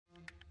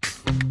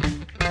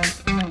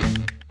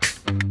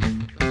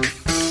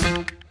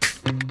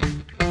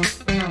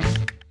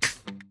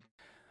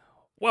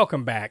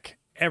Welcome back,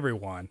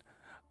 everyone,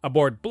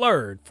 aboard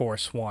Blurred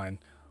Force One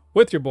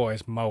with your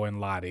boys Mo and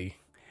Lottie.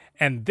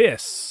 And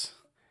this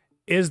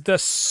is the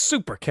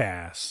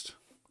Supercast.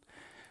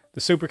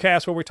 The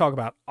Supercast, where we talk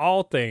about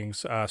all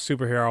things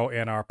superhero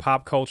in our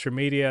pop culture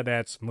media.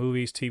 That's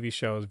movies, TV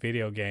shows,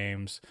 video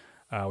games.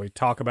 We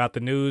talk about the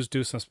news,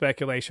 do some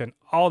speculation,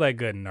 all that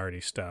good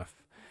nerdy stuff.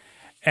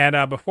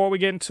 And before we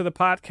get into the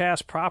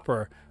podcast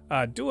proper,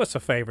 do us a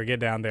favor, get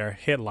down there,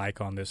 hit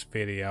like on this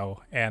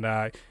video,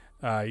 and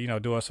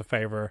do us a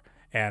favor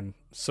and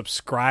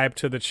subscribe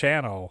to the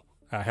channel.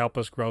 Help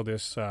us grow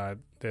this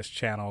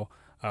channel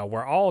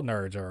where all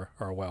nerds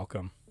are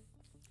welcome.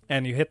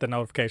 And you hit the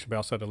notification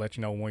bell so to let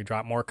you know when we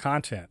drop more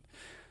content.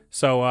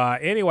 So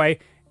anyway,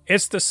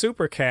 it's the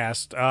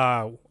Supercast,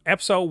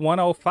 episode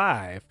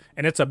 105,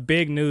 and it's a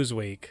big news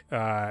week.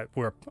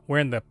 We're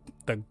in the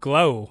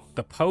glow,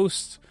 the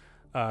post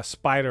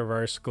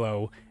Spider-Verse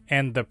glow,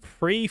 and the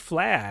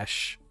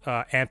pre-Flash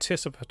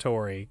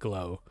anticipatory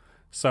glow.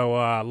 So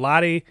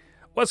Lottie,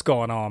 what's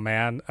going on,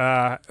 man?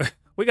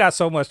 We got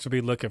so much to be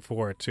looking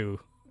forward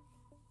to.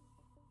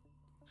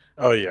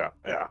 Oh yeah.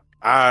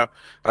 Like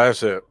I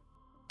said,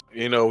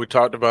 we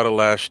talked about it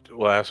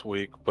last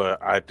week,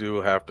 but I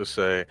do have to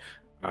say,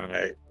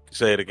 I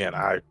say it again.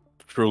 I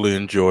truly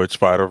enjoyed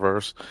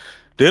Spider-Verse.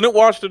 Didn't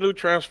watch the new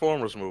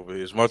Transformers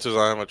movie as much as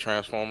I am a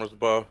Transformers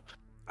buff.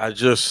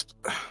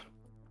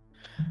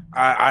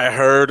 I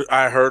heard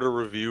a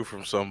review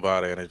from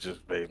somebody, and it just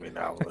made me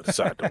now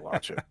decide to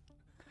watch it.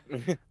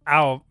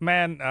 Oh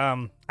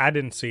man, I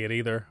didn't see it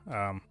either.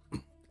 I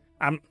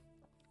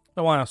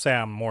want to say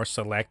I'm more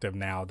selective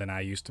now than I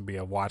used to be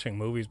of watching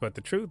movies, but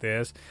the truth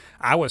is,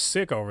 I was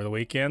sick over the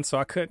weekend, so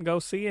I couldn't go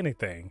see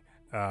anything.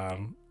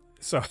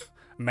 So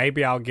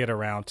maybe I'll get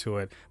around to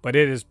it, but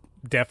it is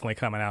definitely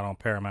coming out on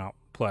Paramount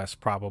Plus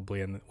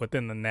probably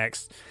within the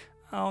next,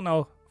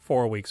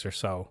 4 weeks or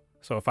so.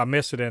 So if I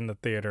miss it in the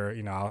theater,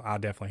 I'll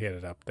definitely hit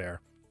it up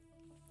there.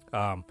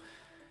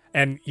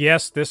 And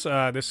yes, this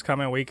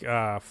coming week,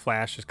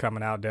 Flash is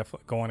coming out.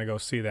 Definitely going to go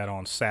see that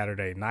on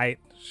Saturday night.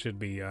 Should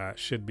be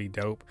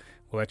dope.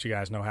 We'll let you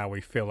guys know how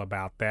we feel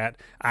about that.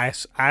 I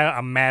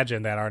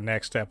imagine that our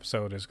next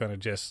episode is going to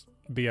just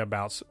be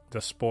about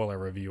the spoiler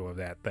review of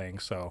that thing.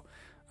 So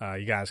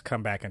you guys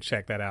come back and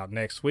check that out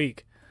next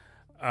week.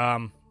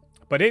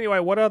 But anyway,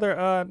 what other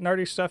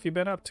nerdy stuff you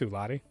been up to,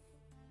 Lottie?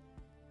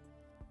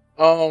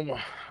 So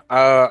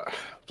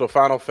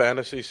Final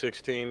Fantasy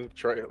 16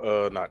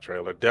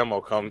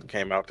 demo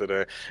came out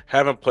today.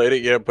 Haven't played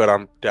it yet, but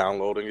I'm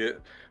downloading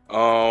it.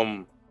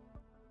 I'm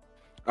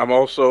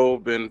also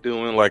been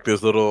doing like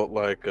this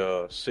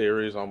little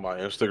series on my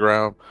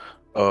Instagram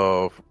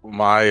of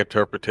my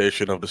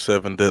interpretation of the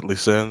 7 deadly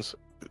sins.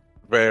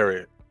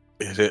 Very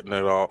hitting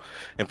it all,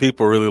 and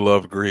people really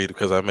love Greed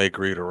because I made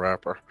Greed a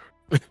rapper.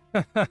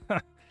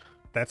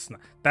 That's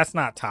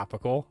not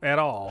topical at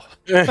all.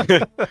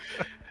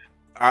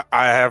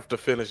 I have to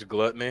finish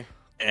Gluttony,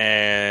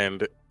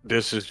 and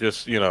this is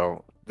just,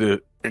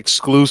 the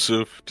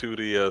exclusive to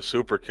the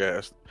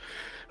Supercast.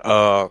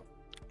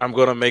 I'm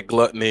going to make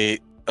Gluttony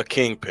a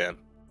kingpin.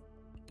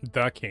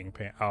 The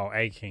kingpin. Oh,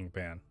 a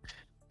kingpin.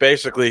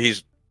 Basically,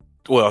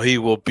 he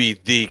will be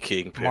the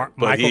kingpin.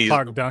 Michael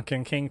Clark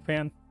Duncan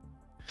kingpin?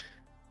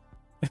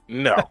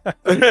 No.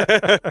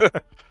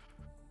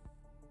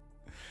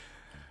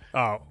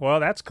 Oh, well,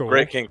 that's cool.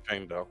 Great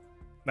kingpin, though.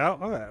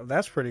 No,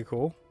 that's pretty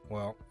cool.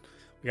 Well,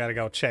 we got to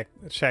go check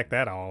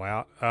that all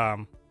out.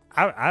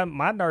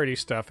 My nerdy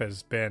stuff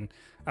has been,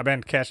 I've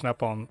been catching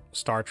up on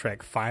Star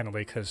Trek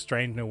finally because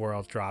Strange New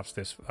Worlds drops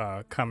this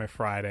coming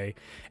Friday,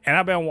 and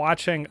I've been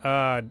watching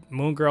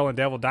Moon Girl and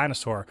Devil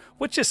Dinosaur,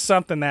 which is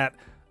something that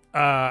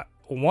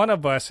one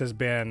of us has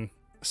been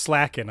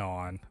slacking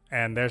on,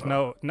 and there's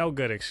no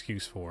good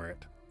excuse for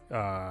it.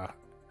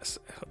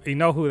 You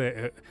know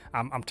who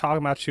I'm talking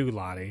about? You,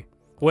 Lottie.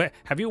 What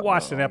have you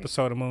watched an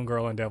episode of Moon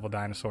Girl and Devil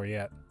Dinosaur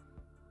yet?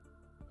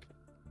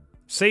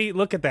 See,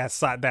 look at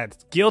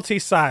that guilty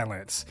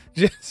silence.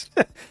 Just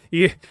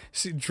you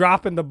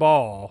dropping the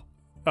ball.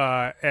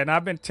 And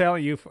I've been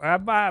telling you,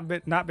 not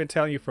been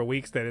telling you for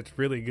weeks that it's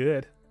really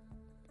good.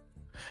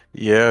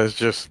 Yeah, it's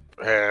just,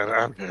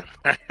 man,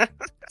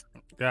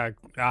 y'all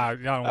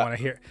don't want to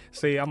hear.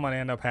 See, I'm gonna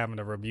end up having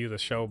to review the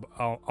show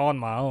on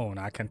my own.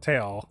 I can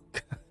tell.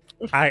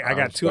 I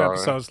got 2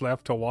 episodes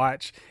left to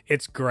watch.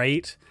 It's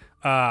great.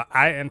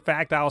 In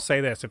fact, I'll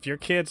say this: if your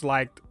kids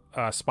liked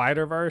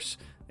Spider-Verse,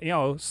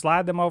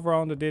 slide them over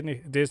on the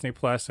Disney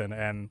Plus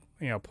and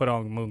put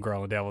on Moon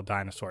Girl and Devil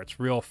Dinosaur. It's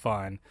real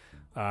fun.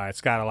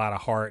 It's got a lot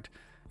of heart.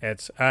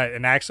 It's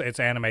and actually its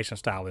animation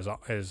style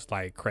is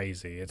like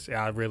crazy.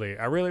 I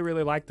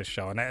really like the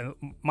show. And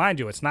mind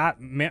you, it's not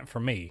meant for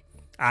me.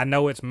 I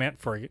know it's meant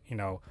for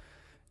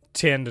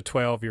 10 to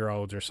 12 year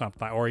olds or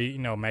something, or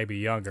maybe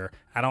younger.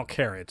 I don't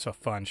care. It's a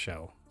fun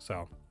show.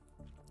 So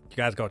you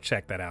guys go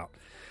check that out.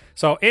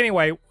 So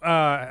anyway,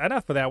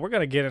 enough of that. We're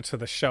going to get into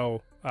the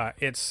show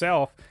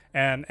itself.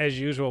 And as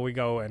usual, we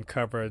go and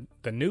cover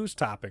the news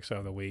topics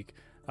of the week.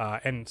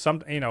 And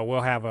some,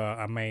 we'll have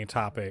a main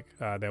topic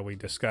that we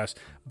discuss.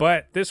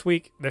 But this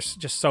week, there's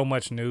just so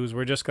much news.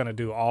 We're just going to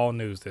do all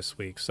news this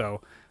week.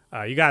 So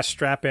you guys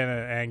strap in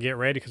and get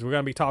ready because we're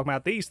going to be talking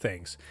about these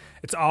things.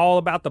 It's all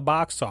about the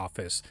box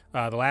office.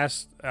 The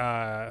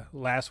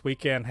last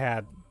weekend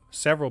had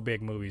several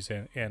big movies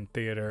in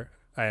theater.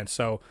 And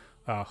so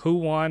who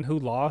won, who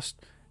lost,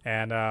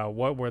 and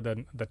what were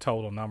the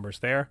total numbers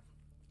there.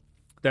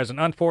 There's an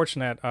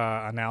unfortunate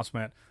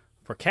announcement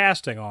for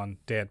casting on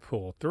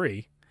Deadpool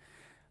 3.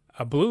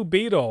 A Blue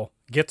Beetle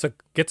gets a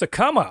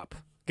come up,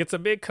 gets a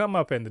big come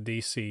up in the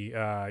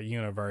DC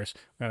universe.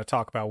 We're going to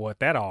talk about what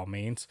that all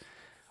means.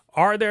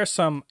 Are there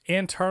some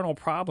internal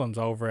problems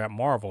over at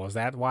Marvel? Is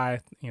that why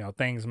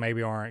things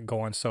maybe aren't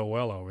going so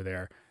well over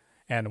there?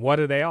 And what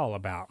are they all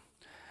about?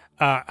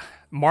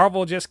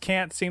 Marvel just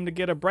can't seem to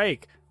get a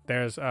break.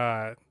 There's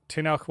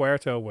Tenoch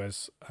Huerta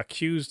was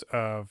accused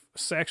of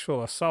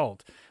sexual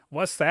assault.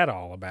 What's that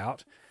all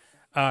about?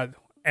 And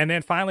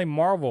then finally,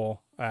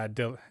 Marvel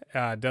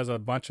does a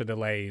bunch of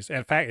delays.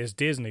 In fact, it's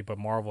Disney, but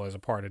Marvel is a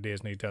part of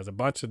Disney. Does a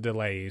bunch of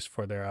delays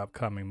for their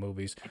upcoming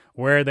movies.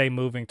 Where are they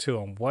moving to,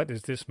 and what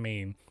does this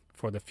mean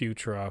for the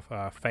future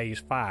of Phase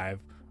 5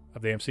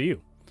 of the MCU?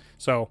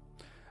 So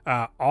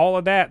all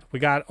of that we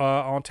got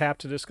on tap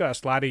to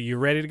discuss. Lottie, you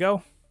ready to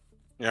go?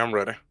 Yeah, I'm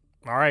ready.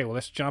 All right, well,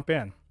 let's jump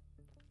in.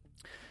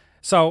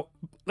 So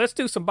let's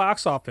do some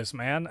box office,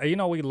 man.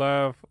 We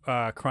love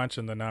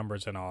crunching the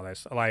numbers and all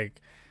this.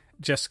 Like,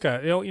 just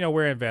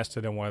we're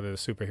invested in whether the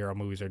superhero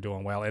movies are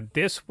doing well. And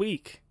this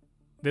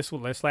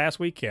last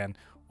weekend,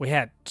 we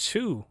had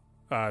two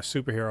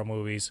superhero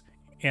movies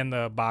in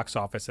the box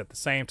office at the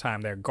same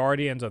time. They're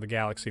Guardians of the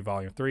Galaxy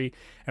Volume 3,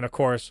 and of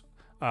course,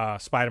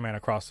 Spider-Man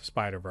Across the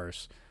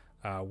Spider-Verse,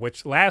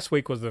 which last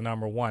week was the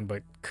number one,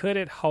 but could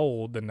it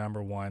hold the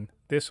number one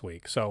this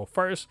week? So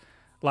first,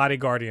 Lottie,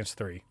 Guardians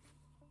 3.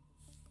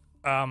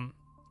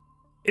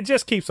 It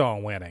just keeps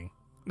on winning.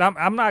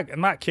 I'm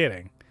not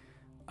kidding.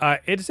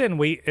 It's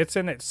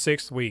in its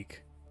sixth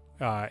week,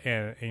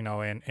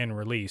 in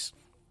release,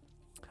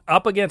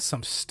 up against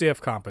some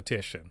stiff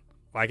competition.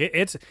 Like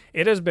it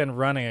has been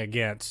running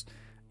against,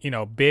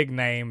 big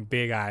name,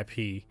 big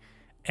IP,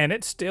 and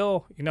it's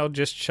still,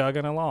 just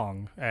chugging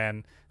along.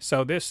 And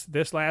so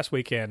this last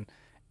weekend,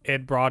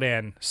 it brought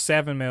in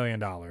 $7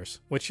 million,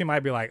 which you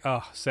might be like,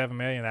 oh, $7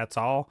 million, that's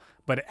all.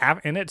 But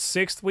in its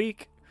sixth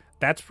week,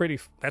 that's pretty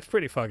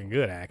fucking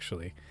good,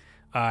 actually.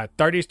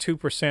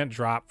 32%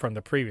 drop from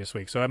the previous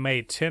week. So it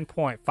made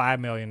 $10.5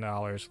 million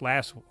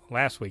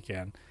last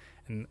weekend.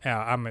 And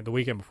the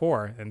weekend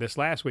before, and this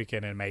last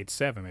weekend it made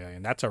 $7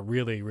 million. That's a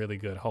really, really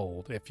good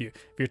hold.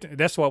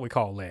 That's what we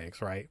call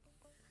legs, right?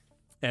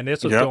 And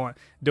this was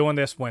doing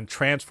this when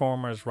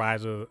Transformers: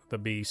 Rise of the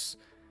Beasts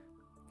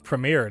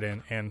premiered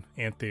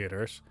in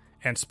theaters,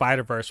 and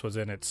Spider-Verse was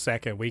in its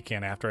second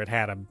weekend after it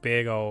had a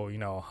big old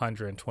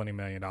 $120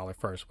 million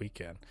first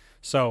weekend.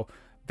 So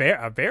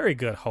a very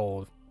good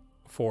hold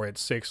for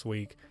its sixth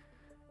week.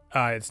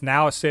 It's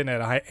now sitting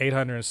at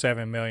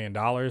 $807 million,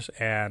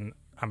 and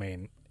I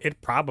mean, it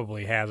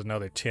probably has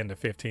another $10 to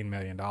 $15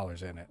 million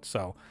in it.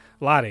 So,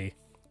 Lottie,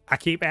 I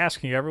keep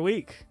asking you every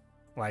week,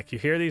 like, you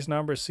hear these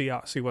numbers, see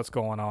what's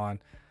going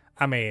on.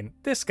 I mean,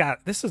 this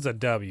is a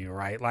W,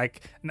 right?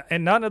 Like,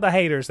 and none of the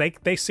haters,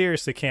 they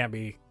seriously can't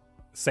be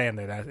saying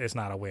that it's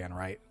not a win,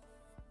 right?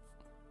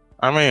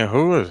 I mean,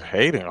 who is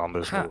hating on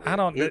this movie? I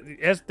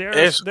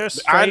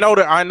don't.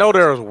 I know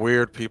there's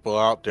weird people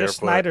out there. There's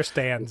Snyder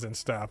stands and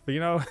stuff,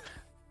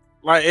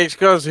 Like, it's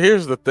because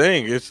here's the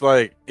thing. It's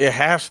like it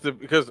has to,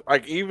 because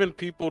like even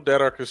people that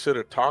are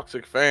considered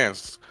toxic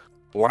fans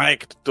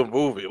liked the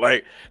movie.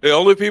 Like, the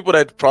only people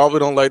that probably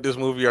don't like this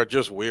movie are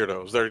just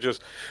weirdos.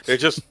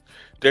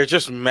 They're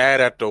just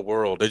mad at the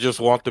world. They just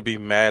want to be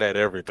mad at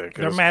everything.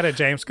 They're mad at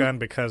James Gunn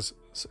because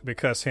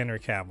Henry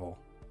Cavill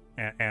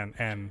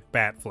and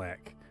Batfleck.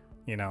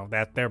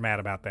 That they're mad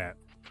about that.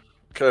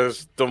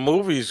 Because the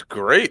movie's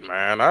great,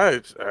 man.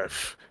 I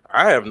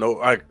have no,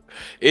 like,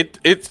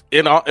 it's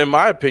in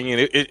my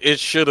opinion, it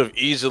should have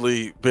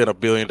easily been a $1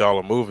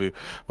 billion movie,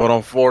 but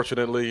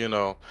unfortunately,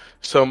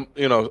 some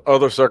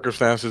other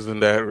circumstances in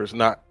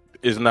that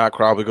is not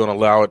probably going to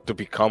allow it to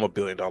become a $1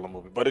 billion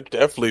movie. But it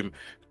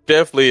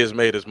definitely has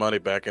made his money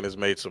back and has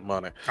made some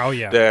money. Oh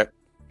yeah,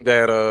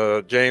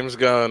 that James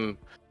Gunn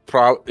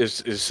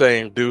is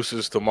saying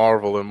deuces to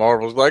Marvel, and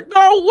Marvel's like,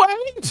 no,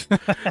 wait,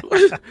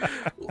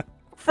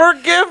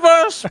 forgive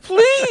us,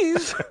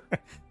 please.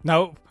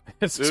 Nope,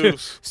 it's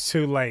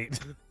too late.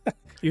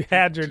 You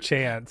had your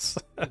chance.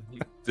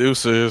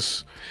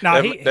 Deuces. No,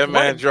 that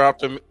man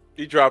dropped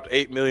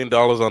 $8 million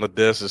on the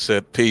desk and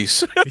said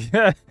peace.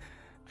 Yeah,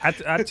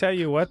 I tell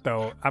you what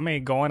though, I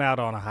mean, going out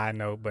on a high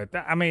note, but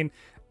I mean,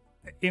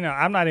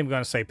 I'm not even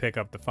going to say pick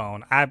up the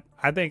phone. I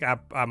think I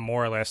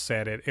more or less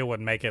said it would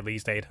make at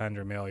least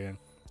 800 million,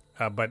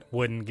 but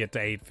wouldn't get to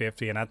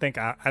 850. And I think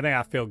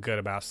I feel good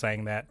about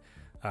saying that,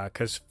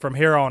 because from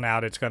here on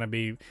out, it's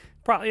probably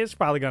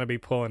going to be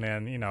pulling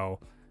in,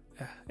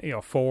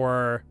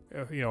 four,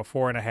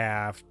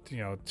 4.5,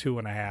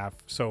 2.5,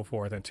 so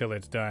forth until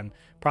it's done.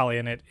 Probably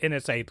in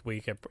its eighth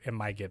week, it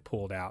might get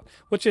pulled out,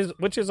 which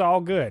is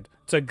all good.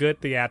 It's a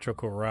good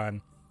theatrical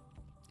run,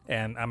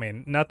 and I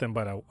mean nothing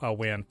but a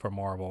win for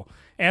Marvel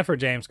and for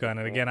James Gunn.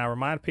 And again, I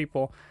remind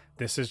people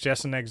this is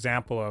just an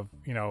example of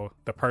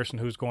the person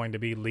who's going to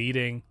be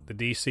leading the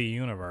DC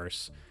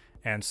universe,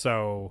 and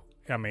so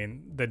I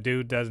mean the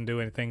dude doesn't do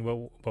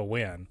anything but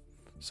win.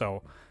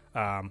 So.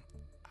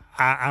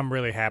 I'm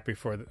really happy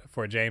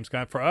for James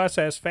Gunn, for us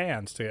as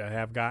fans to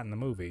have gotten the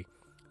movie,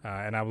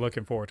 and I'm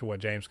looking forward to what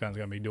James Gunn's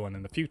going to be doing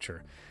in the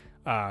future.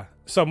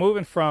 So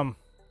moving from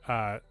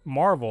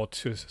Marvel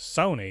to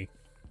Sony,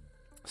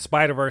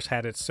 Spider-Verse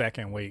had its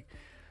second week.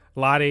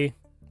 Lottie,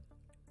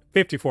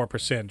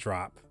 54%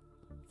 drop,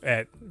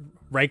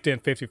 raked in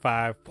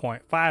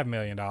 $55.5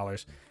 million.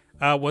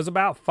 Was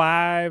about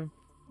 $5.5,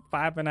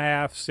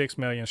 $6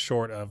 million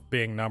short of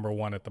being number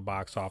one at the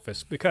box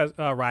office because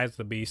Rise of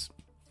the Beast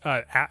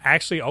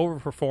actually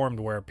overperformed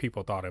where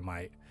people thought it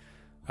might.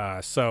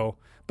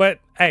 But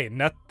hey,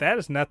 that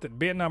is nothing.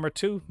 Being number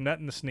two,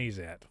 nothing to sneeze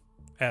at.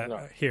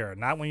 No. Here,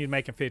 not when you're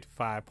making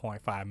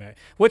 $55.5 million.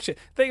 Which,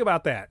 think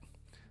about that.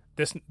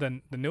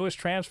 The newest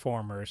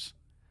Transformers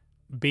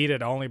beat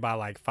it only by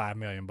like $5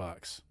 million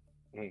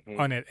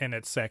on it in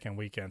its second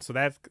weekend. So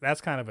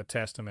that's kind of a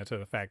testament to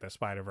the fact that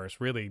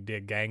Spider-Verse really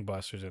did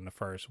gangbusters in the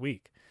first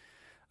week.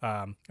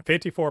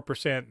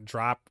 54%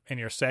 drop in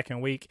your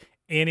second week.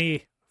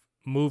 Any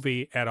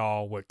movie at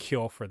all would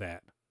kill for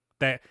that.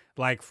 That,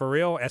 like, for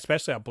real,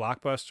 especially a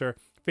blockbuster,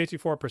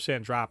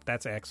 54% drop,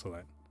 that's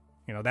excellent.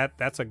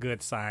 That's a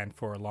good sign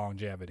for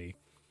longevity.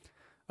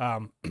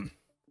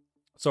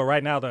 So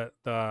right now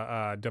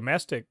the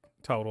domestic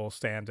total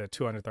stands at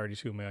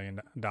 $232 million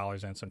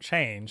and some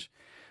change,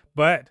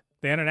 but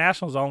the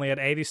international's only at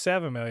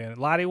 $87 million.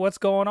 Lottie, what's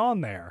going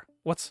on there?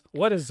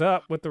 What is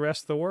up with the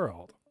rest of the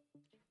world?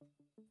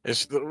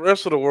 It's the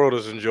rest of the world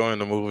is enjoying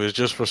the movie. It's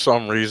just for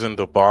some reason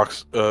the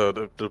box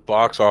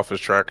office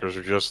trackers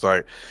are just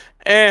like,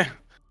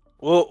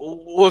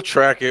 we'll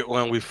track it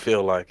when we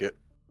feel like it.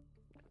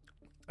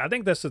 I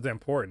think this is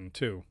important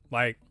too,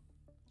 like,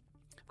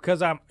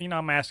 because I'm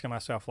asking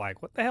myself,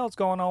 like, what the hell's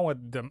going on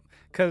with them?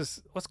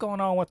 Because what's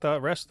going on with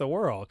the rest of the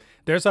world?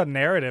 There's a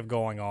narrative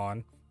going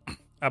on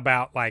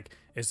about, like,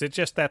 is it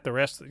just that the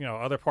rest,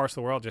 other parts of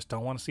the world just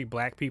don't want to see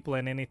black people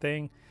in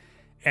anything,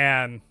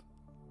 and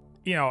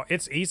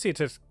it's easy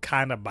to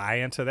kind of buy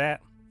into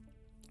that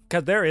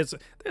because there's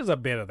a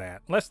bit of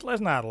that. Let's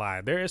not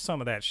lie. There is some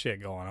of that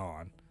shit going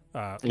on.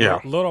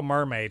 Little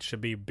Mermaid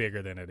should be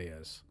bigger than it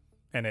is,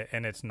 and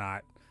it's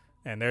not.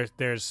 And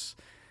there's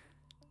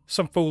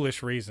some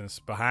foolish reasons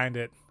behind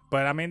it.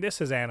 But I mean, this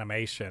is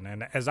animation,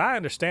 and as I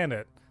understand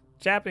it,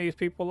 Japanese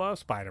people love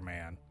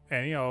Spider-Man,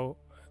 and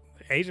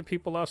Asian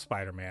people love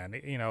Spider-Man.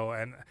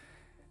 And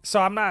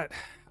so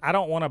I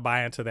don't want to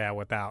buy into that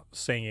without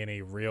seeing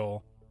any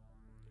real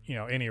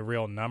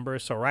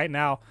numbers. So right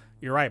now,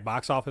 you're right,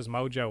 Box Office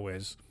Mojo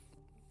is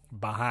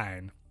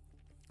behind.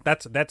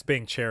 That's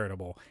being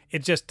charitable.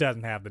 It just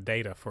doesn't have the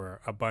data for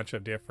a bunch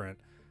of different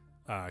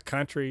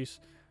countries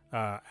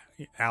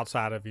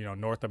outside of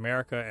North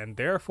America, and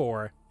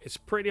therefore it's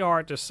pretty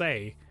hard to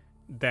say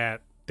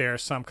that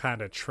there's some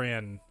kind of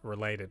trend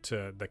related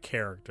to the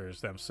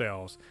characters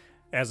themselves,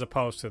 as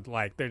opposed to,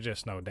 like, there's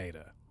just no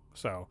data.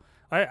 So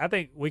I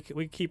think we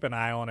keep an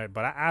eye on it,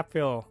 but I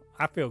feel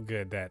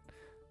good that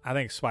I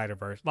think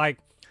Spider-Verse, like,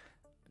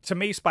 to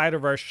me,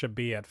 Spider-Verse should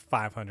be at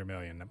 500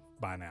 million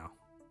by now.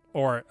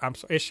 Or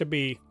it should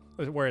be,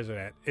 where is it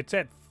at? It's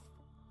at,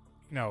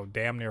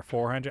 damn near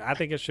 400. I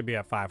think it should be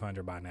at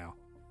 500 by now.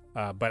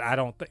 But I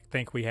don't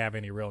think we have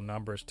any real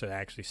numbers to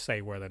actually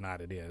say whether or not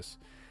it is.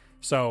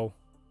 So,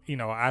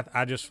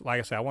 I just, like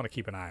I said, I want to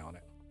keep an eye on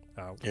it.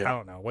 I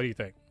don't know. What do you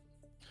think?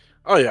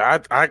 Oh yeah,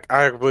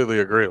 I completely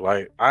agree.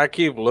 Like, I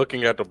keep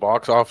looking at the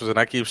box office and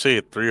I keep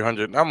seeing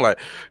 300. And I'm like,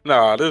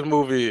 nah, this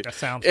movie. That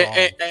sounds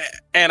wrong.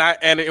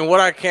 And what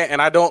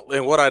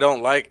I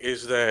don't like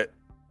is that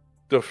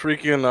the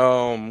freaking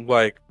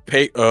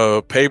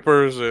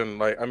papers and,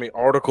 like, I mean,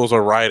 articles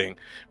are writing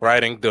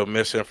the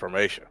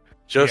misinformation.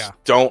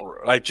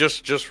 Don't, like,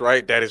 just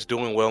write that it's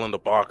doing well in the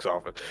box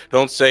office.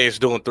 Don't say it's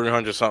doing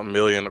 300 something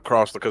million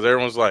across, because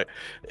everyone's like,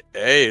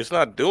 hey, it's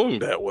not doing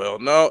that well.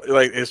 No,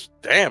 like, it's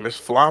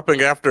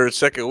flopping after its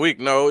second week.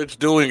 No, it's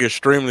doing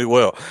extremely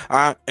well.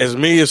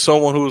 As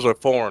someone who's a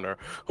foreigner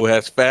who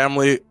has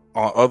family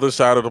on other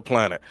side of the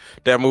planet,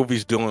 that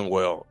movie's doing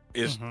well.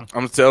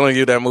 I'm telling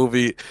you, that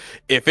movie,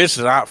 if it's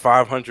not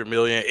 500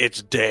 million,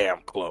 it's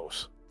damn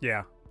close.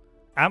 Yeah.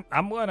 I'm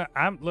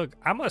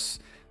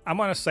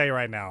gonna say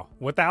right now,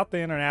 without the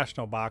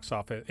international box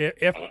office,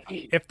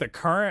 if the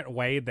current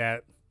way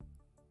that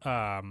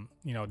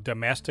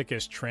domestic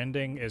is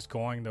trending is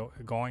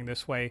going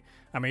this way,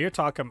 I mean, you're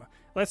talking.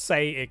 Let's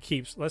say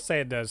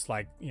it does,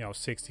 like,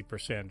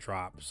 60%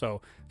 drop.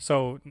 So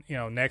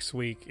next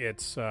week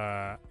it's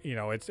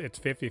it's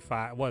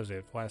 55. What is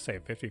it? What did I say?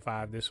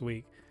 55 this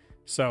week.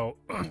 So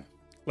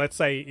let's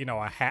say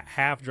a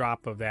half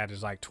drop of that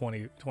is like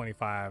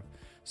 25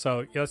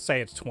 So let's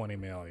say it's 20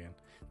 million.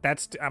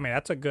 That's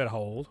a good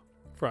hold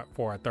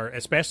for a third,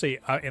 especially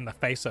in the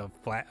face of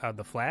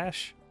the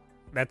Flash.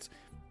 That's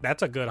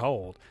a good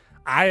hold.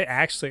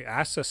 I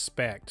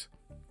suspect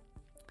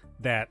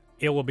that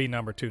it will be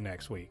number 2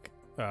 next week.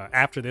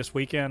 After this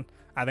weekend,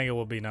 I think it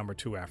will be number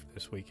 2 after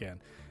this weekend.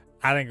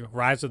 I think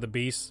Rise of the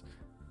Beast,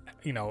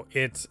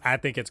 I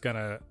think it's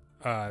gonna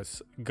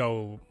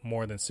go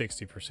more than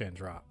 60%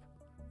 drop,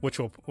 which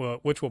will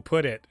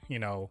put it, it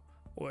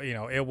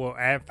will.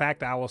 In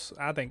fact,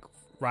 I think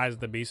Rise of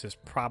the Beast is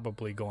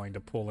probably going to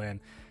pull in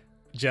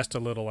just a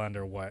little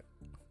under what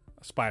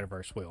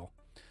Spider-Verse will.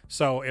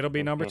 So it'll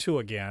be number 2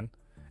 again,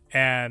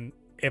 and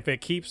if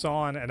it keeps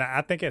on, and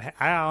I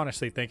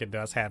honestly think it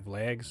does have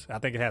legs. I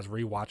think it has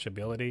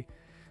rewatchability.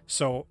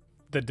 So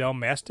the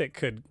domestic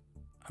could,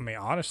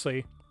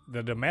 honestly,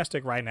 the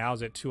domestic right now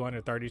is at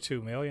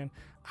 232 million.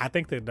 I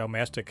think the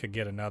domestic could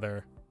get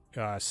another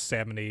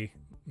 70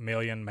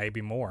 million,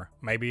 maybe more.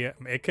 Maybe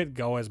it could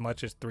go as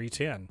much as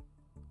 310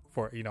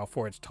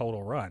 for its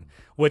total run,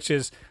 which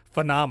is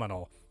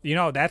phenomenal.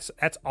 That's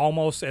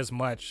almost as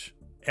much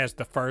as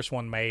the first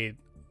one made,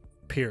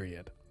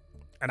 period.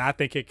 And I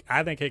think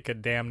it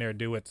could damn near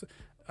do its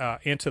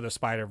Into the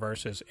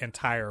Spider-Verse's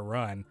entire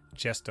run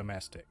just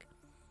domestic.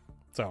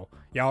 So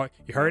y'all,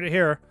 you heard it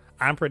here.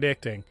 I'm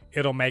predicting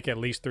it'll make at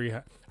least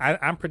 300.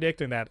 I'm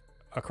predicting that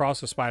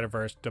Across the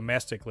Spider-Verse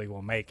domestically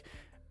will make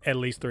at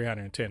least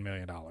 $310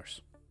 million.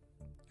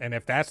 And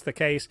if that's the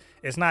case,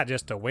 it's not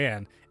just a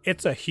win.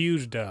 It's a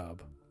huge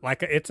dub.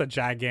 It's a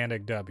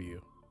gigantic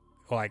W.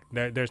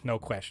 There's no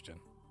question.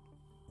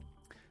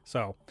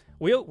 So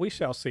we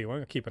shall see. We're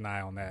going to keep an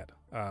eye on that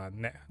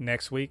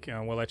next week,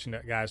 and we'll let you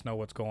guys know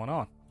what's going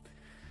on.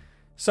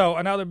 So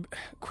another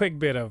quick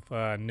bit of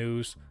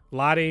news.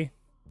 Lottie,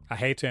 I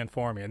hate to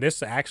inform you, and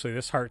this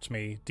hurts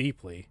me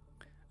deeply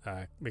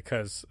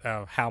because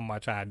of how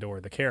much I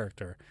adore the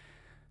character.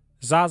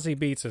 Zazie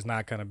Beetz is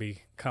not going to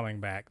be coming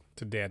back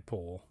to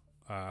Deadpool.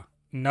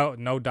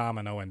 No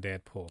Domino in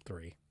Deadpool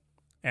 3.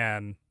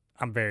 And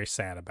I'm very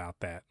sad about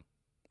that.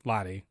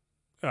 Lottie,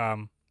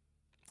 can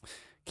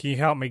you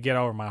help me get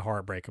over my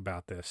heartbreak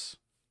about this?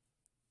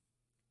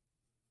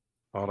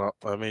 Hold on,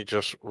 let me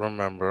just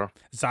remember.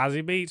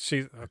 Zazie Beetz,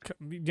 she's,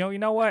 you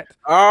know what?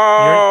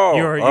 Oh,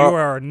 you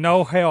are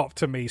no help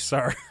to me,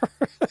 sir.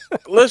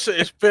 Listen,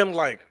 it's been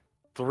like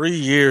 3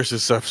 years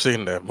since I've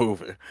seen that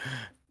movie.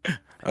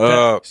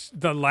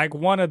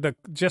 One of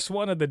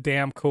the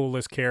damn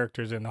coolest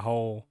characters in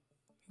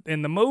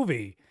the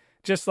movie.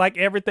 Just like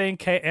everything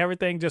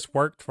just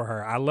worked for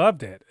her. I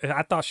loved it.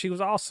 I thought she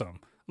was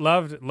awesome.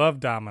 Loved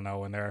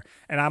Domino in there,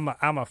 and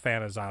I'm a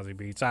fan of Zazie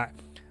Beetz.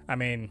 I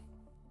mean,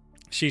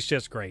 she's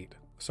just great.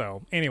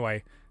 So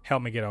anyway,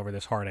 help me get over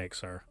this heartache,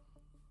 sir.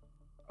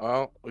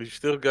 Oh, we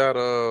still got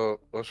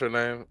what's her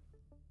name?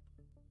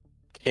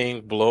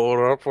 King blow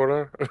her up for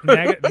her.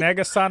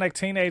 Negasonic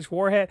Teenage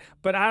Warhead,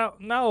 but I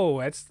don't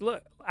know.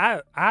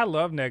 I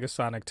love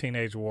Negasonic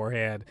Teenage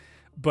Warhead,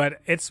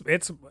 but it's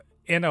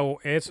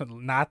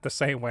not the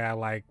same way I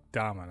like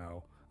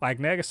Domino. Like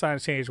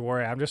Negasonic Teenage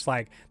Warhead, I'm just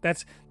like,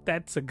 that's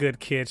a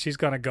good kid. She's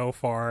gonna go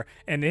far,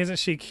 and isn't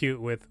she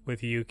cute with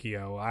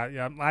Yukio?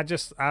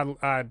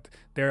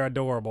 They're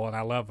adorable, and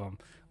I love them.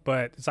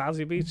 But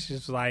Zazie Beetz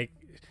is like,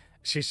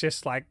 she's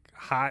just like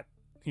hot,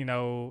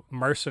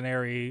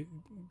 mercenary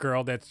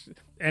girl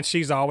and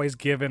she's always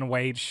giving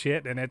Wade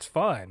shit, and it's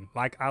fun.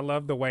 Like, I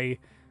love the way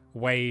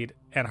Wade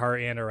and her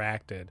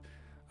interacted.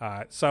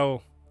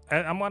 So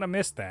I'm gonna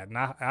miss that, and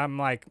I'm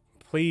like,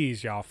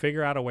 please, y'all,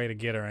 figure out a way to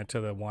get her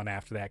into the one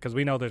after that, because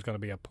we know there's going to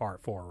be a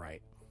part 4,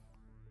 right?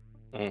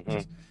 Mm-hmm.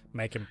 Just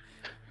make him.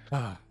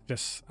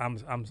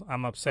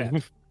 I'm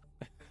upset.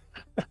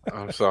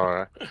 I'm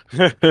sorry.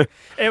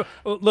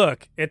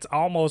 Look, it's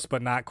almost,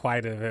 but not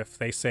quite. If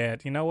they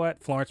said, you know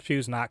what, Florence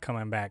Pugh's not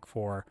coming back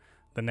for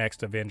the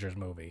next Avengers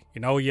movie.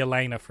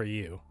 Yelena for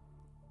you.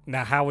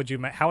 Now, how would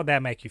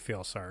that make you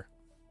feel, sir?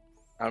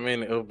 I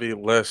mean, it'll be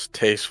less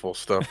tasteful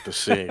stuff to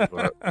see,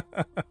 but.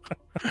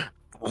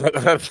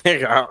 I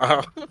think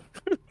I'll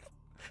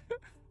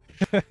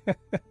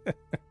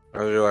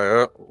be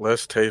like,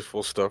 less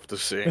tasteful stuff to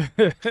see.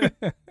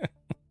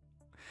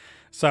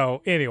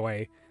 So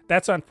anyway,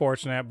 that's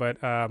unfortunate,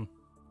 but I'm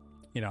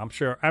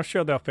sure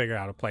they'll figure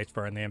out a place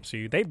for her in the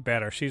MCU. They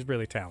better. She's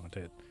really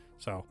talented.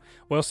 So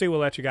we'll see. We'll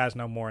let you guys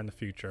know more in the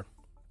future.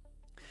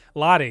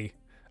 Lottie,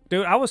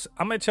 dude, I'm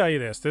gonna tell you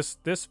this.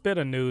 This bit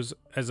of news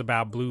is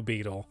about Blue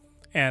Beetle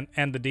and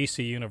the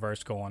DC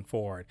universe going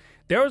forward.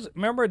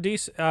 Remember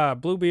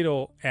Blue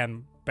Beetle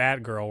and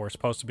Batgirl were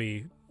supposed to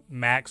be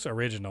Max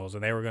originals,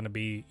 and they were going to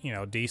be,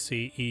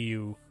 DC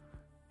EU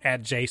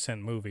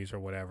adjacent movies or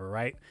whatever,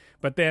 right?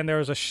 But then there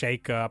was a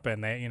shakeup,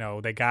 and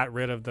they got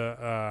rid of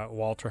the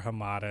Walter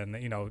Hamada,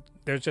 and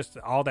there's just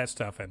all that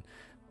stuff. And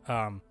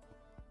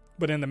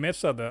but in the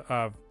midst of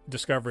the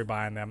Discovery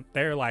buying them,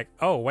 they're like,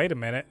 oh, wait a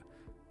minute,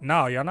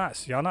 no, y'all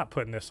not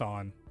putting this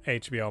on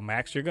HBO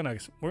Max. We're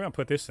gonna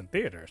put this in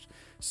theaters.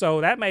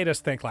 So that made us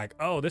think like,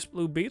 oh, this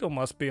Blue Beetle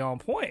must be on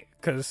point,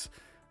 because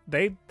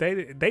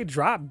they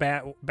dropped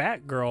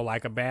Batgirl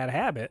like a bad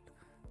habit,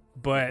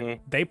 but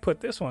they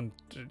put this one,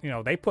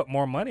 they put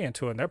more money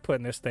into it, and they're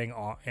putting this thing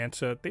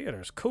into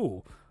theaters.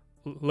 Cool.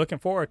 Looking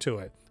forward to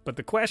it. But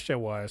the question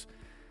was,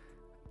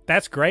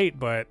 that's great,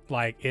 but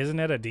like, isn't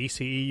it a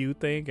DCEU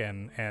thing?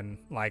 And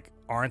like,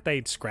 aren't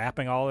they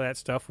scrapping all of that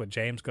stuff with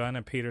James Gunn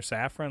and Peter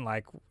Safran?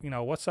 Like,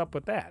 what's up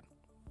with that?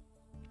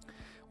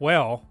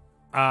 Well,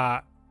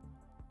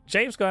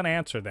 James Gunn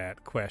answered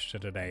that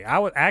question today. I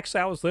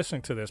was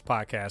listening to this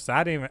podcast.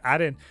 I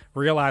didn't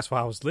realize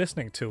while I was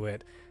listening to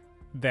it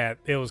that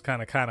it was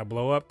kind of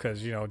blow up,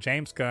 because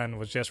James Gunn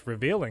was just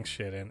revealing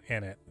shit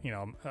in it,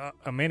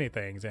 many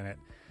things in it,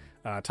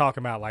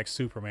 talking about like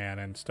Superman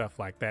and stuff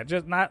like that.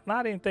 Just not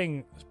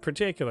anything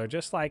particular.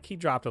 Just like he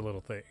dropped a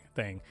little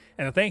thing,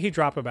 and the thing he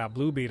dropped about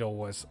Blue Beetle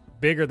was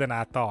bigger than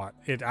I thought.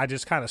 I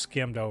just kind of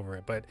skimmed over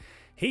it, but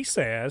he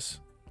says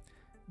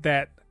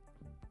that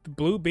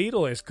Blue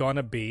Beetle is going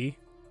to be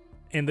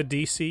in the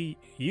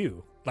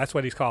DCU. That's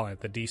what he's calling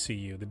it, the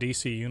DCU, the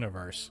DC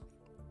universe.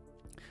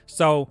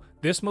 So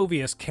this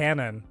movie is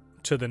canon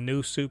to the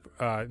new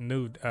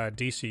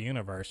DC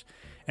universe,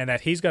 and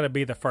that he's going to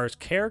be the first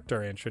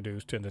character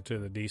introduced into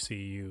the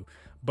DCU.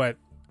 But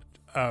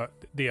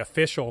the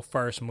official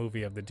first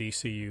movie of the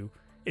DCU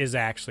is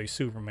actually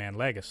Superman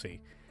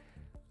Legacy.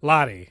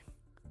 Lottie,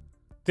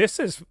 this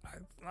is,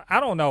 I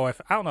don't know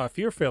if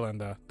you're feeling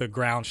the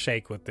ground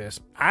shake with this.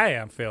 I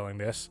am feeling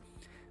this.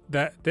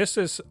 That this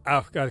is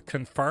a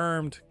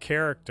confirmed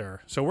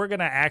character. So we're going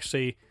to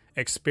actually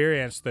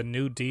experience the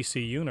new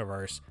DC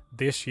universe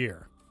this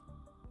year.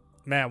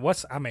 Man,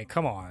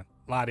 come on,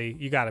 Lottie,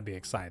 you got to be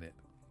excited.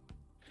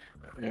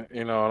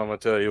 You know what, I'm going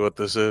to tell you what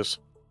this is.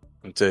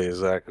 I'm going to tell you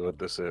exactly what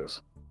this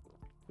is.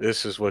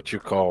 This is what you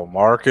call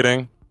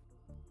marketing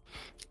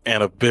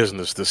and a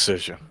business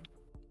decision.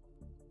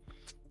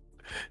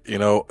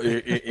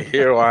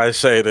 Here why I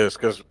say this,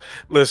 because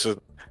listen,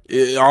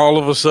 all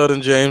of a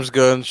sudden James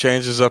Gunn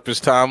changes up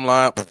his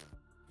timeline.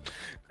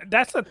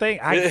 That's the thing.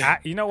 I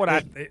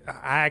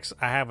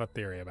have a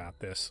theory about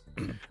this.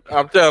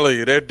 I'm telling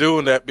you, they're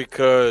doing that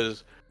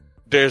because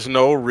there's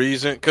no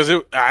reason. Because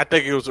I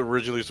think it was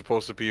originally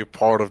supposed to be a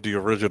part of the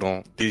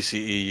original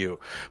DCEU,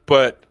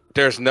 but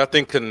there's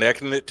nothing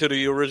connecting it to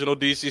the original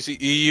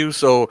DCEU.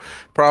 So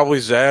probably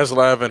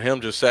Zaslav and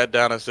him just sat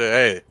down and said,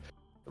 "Hey,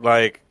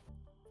 like,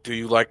 do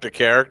you like the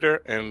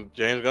character?" And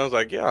James Gunn's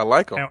like, "Yeah, I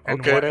like him."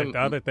 And okay, then the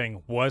other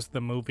thing, was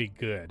the movie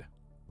good?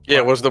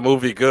 Yeah, was the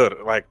movie good?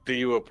 Like, do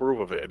you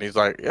approve of it? And he's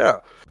like, yeah.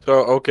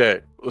 So,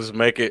 okay, let's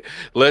make it.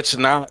 Let's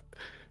not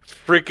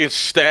freaking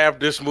stab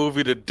this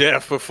movie to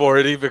death before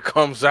it even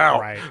comes out.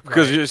 Right.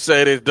 Because you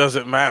said it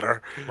doesn't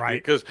matter.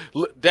 Right. Because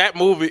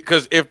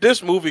because if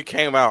this movie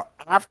came out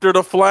after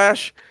The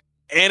Flash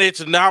and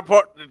it's not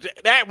part,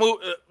 that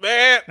movie,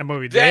 man, the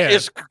movie that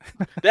is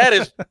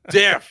death.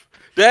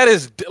 That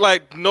is,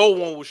 like, no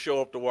one will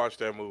show up to watch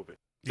that movie.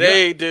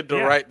 They did the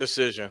right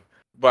decision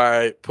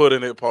by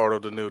putting it part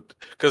of the new,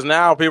 because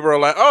now people are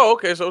like, oh,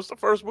 okay, so it's the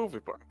first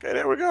movie part. Okay,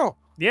 there we go.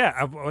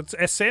 Yeah,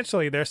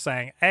 essentially they're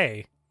saying,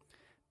 hey,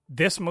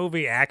 this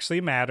movie actually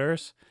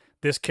matters.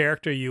 This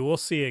character you will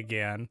see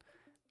again,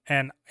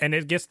 and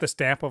it gets the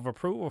stamp of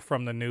approval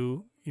from the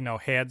new,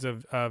 heads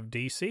of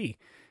DC.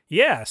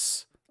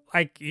 Yes,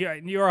 like you're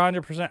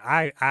 100%.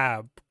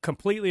 I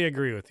completely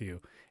agree with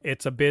you.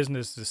 It's a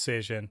business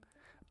decision,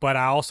 but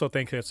I also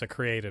think it's a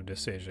creative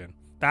decision.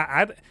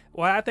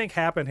 What I think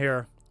happened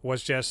here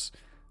was just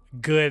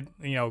good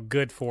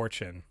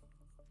fortune.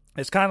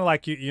 It's kind of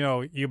like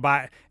you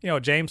buy,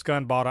 James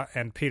Gunn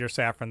and Peter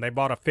Safran, they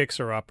bought a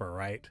fixer-upper,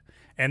 right?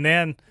 And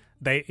then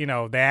they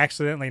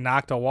accidentally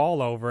knocked a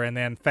wall over and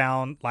then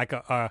found like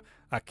a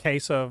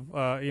case of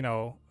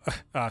a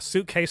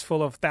suitcase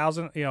full of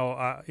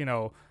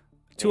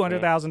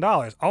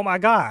 $200,000. Oh my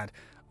God,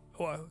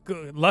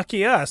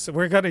 lucky us!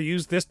 We're gonna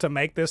use this to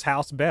make this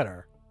house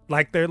better.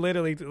 Like, they're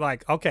literally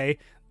like, okay,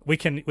 we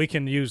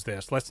can use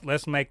this.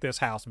 Let's make this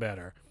house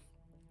better.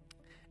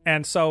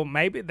 And so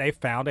maybe they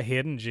found a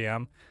hidden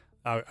gem,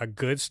 a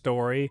good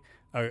story,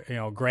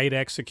 great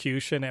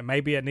execution, and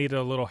maybe it needed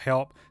a little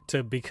help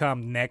to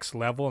become next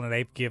level, and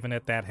they've given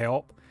it that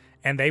help,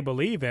 and they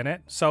believe in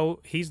it. So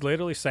he's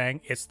literally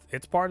saying it's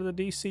part of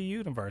the DC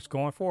universe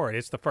going forward.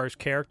 It's the first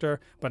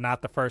character, but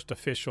not the first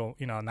official,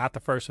 not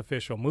the first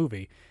official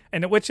movie,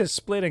 and which is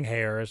splitting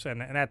hairs, and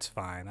that's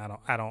fine.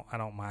 I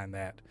don't mind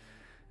that.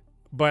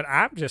 But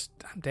I'm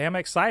damn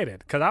excited,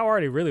 because I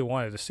already really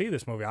wanted to see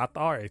this movie. I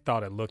already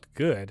thought it looked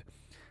good.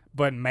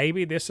 But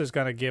maybe this is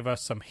going to give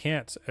us some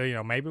hints.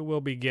 Maybe we'll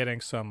be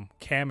getting some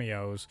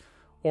cameos,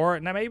 or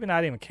maybe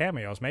not even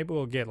cameos. Maybe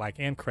we'll get like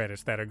end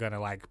credits that are going to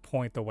like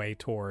point the way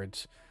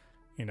towards,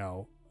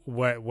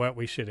 what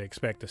we should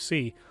expect to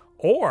see.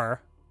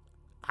 Or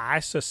I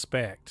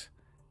suspect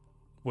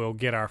we'll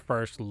get our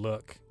first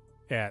look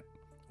at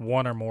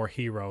one or more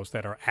heroes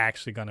that are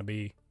actually going to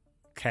be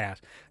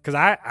cast, because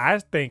I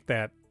think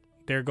that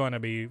they're going to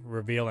be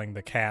revealing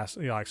the cast,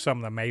 like some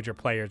of the major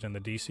players in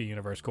the DC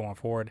universe going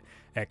forward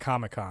at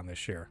Comic-Con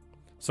this year.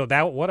 So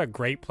what a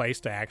great place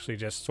to actually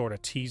just sort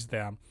of tease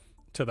them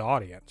to the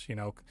audience,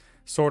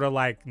 sort of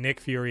like Nick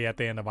Fury at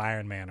the end of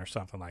Iron Man or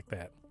something like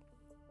that.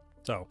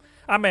 So,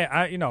 I mean,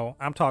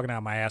 I'm talking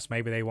out my ass.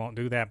 Maybe they won't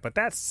do that, but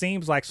that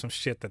seems like some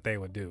shit that they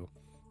would do,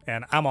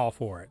 and I'm all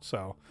for it.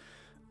 So,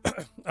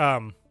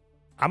 I'm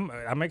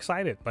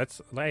excited.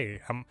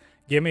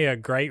 Give me a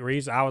great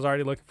reason. I was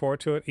already looking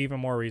forward to it. Even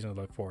more reason to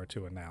look forward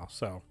to it now.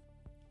 So,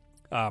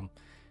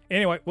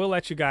 anyway, we'll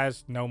let you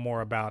guys know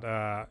more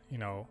about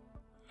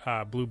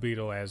Blue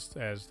Beetle as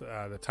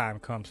the time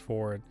comes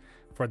forward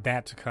for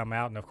that to come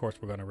out, and of course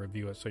we're going to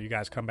review it. So you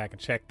guys come back and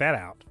check that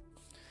out.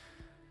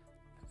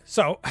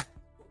 So,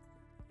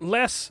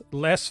 less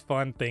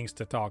fun things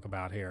to talk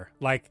about here.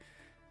 Like,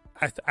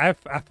 I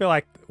feel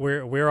like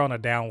we're on a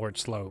downward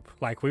slope.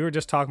 Like, we were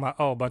just talking about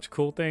a bunch of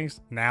cool things.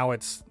 Now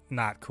it's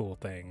not cool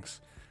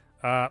things.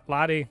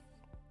 Lottie,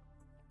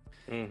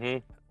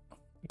 can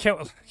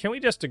we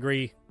just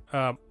agree?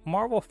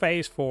 Marvel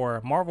Phase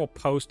 4, Marvel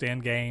post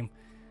Endgame,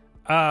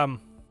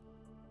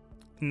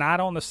 not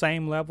on the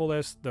same level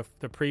as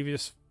the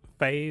previous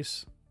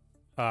phase.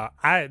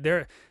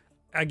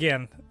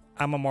 Again,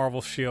 I'm a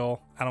Marvel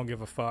shill. I don't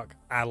give a fuck.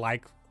 I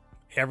like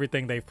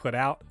everything they've put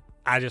out.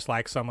 I just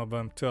like some of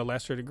them to a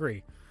lesser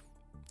degree.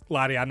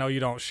 Lottie, I know you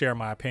don't share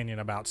my opinion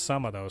about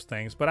some of those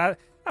things, but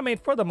I mean,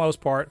 for the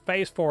most part,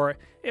 Phase 4,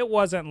 it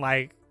wasn't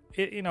like,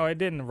 it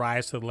didn't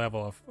rise to the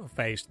level of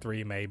Phase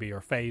 3 maybe, or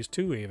Phase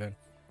 2 even.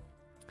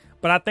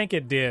 But I think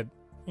it did,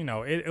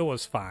 it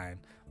was fine.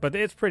 But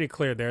it's pretty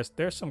clear there's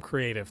some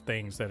creative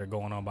things that are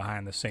going on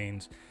behind the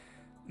scenes.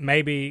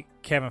 Maybe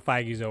Kevin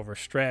Feige's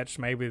overstretched.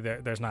 Maybe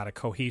there's not a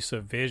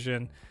cohesive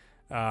vision.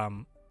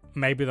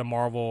 Maybe the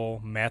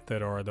Marvel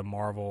method or the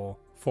Marvel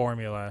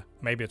formula,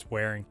 maybe it's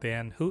wearing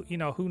thin. Who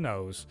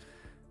knows?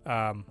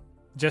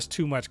 Just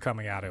too much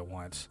coming out at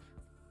once.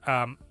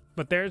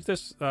 But there's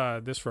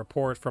this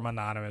report from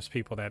anonymous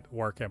people that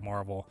work at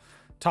Marvel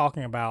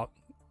talking about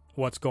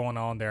what's going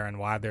on there and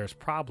why there's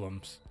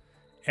problems.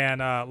 And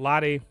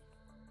Lottie,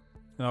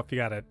 I don't know if you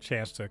got a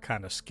chance to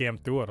kind of skim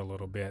through it a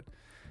little bit,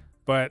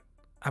 but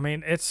I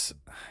mean,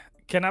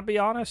 can I be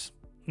honest?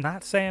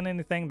 Not saying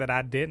anything that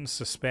I didn't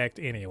suspect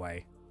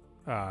anyway.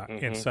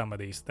 In some of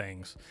these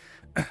things,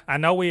 I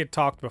know we had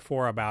talked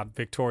before about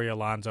Victoria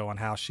Alonso and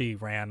how she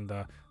ran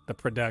the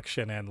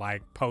production and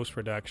like post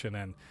production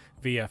and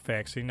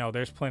VFX.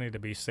 There's plenty to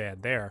be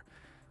said there,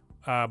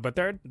 but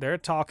they're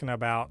talking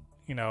about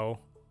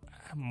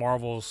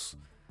Marvel's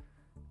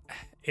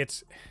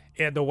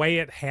the way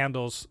it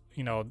handles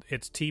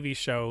its TV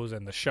shows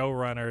and the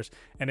showrunners,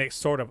 and it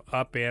sort of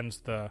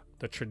upends the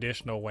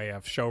traditional way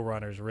of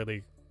showrunners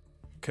really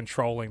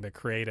controlling the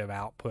creative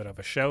output of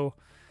a show.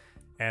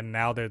 And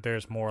now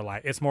there's more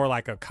like, it's more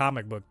like a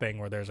comic book thing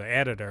where there's an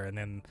editor, and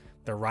then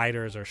the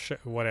writers or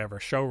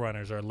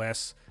showrunners are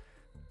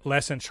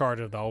less in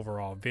charge of the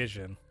overall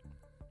vision.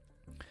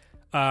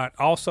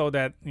 Also,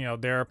 that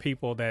there are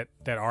people that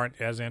aren't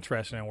as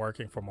interested in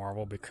working for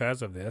Marvel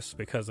because of this,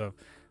 because of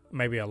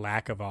maybe a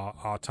lack of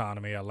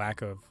autonomy, a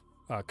lack of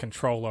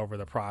control over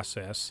the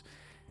process,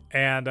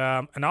 and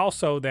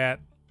also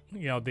that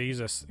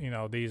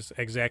these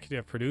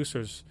executive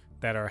producers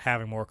that are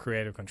having more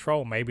creative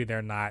control, maybe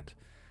they're not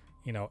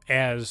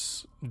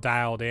as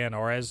dialed in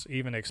or as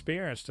even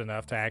experienced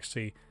enough to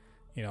actually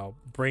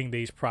bring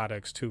these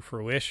products to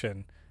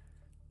fruition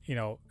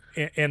in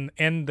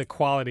the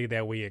quality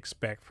that we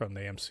expect from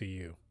the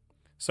MCU.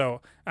 So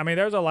I mean,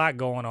 there's a lot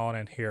going on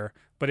in here,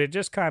 but it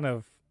just kind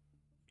of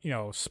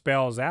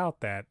spells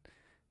out that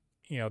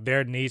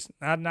there needs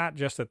not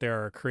just that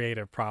there are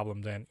creative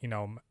problems and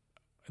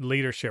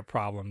leadership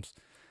problems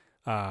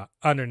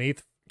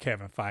underneath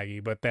Kevin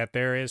Feige, but that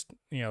there is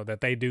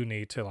that they do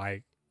need to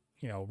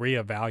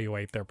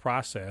reevaluate their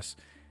process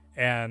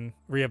and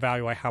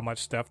reevaluate how much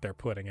stuff they're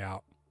putting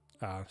out.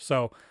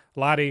 So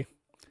Lottie,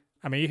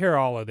 I mean, you hear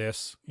all of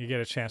this, you get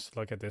a chance to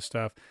look at this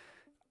stuff.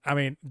 I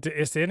mean,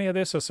 is any of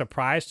this a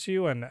surprise to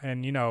you? And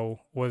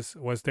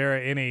was there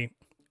any,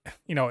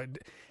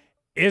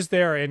 is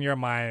there in your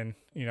mind,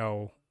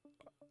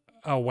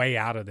 a way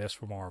out of this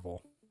for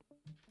Marvel?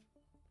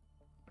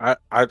 I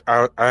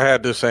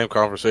had this same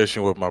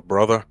conversation with my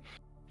brother,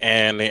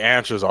 and the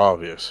answer is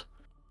obvious.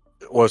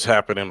 What's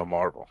happening to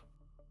Marvel?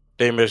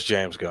 They miss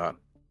James Gunn.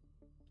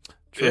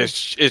 True.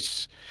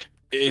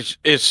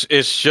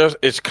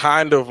 It's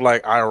kind of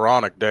like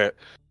ironic that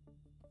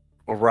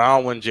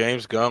around when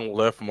James Gunn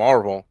left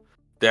Marvel,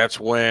 that's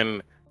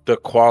when the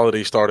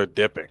quality started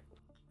dipping.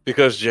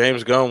 Because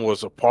James Gunn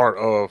was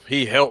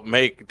he helped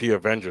make the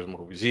Avengers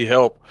movies. He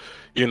helped,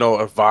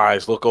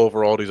 advise, look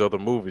over all these other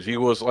movies. He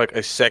was like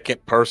a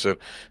second person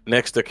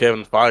next to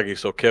Kevin Feige,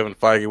 so Kevin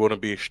Feige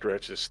wouldn't be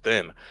stretched as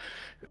thin.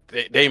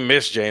 They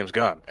missed James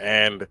Gunn,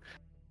 and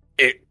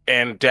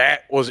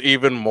that was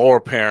even more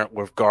apparent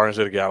with Guardians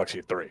of the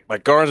Galaxy 3.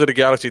 Like, Guardians of the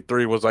Galaxy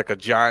 3 was like a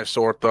giant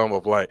sore thumb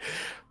of like,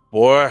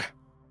 boy,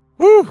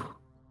 whoo,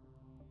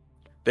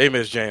 they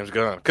missed James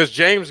Gunn. Because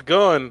James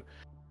Gunn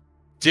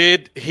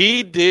did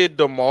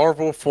the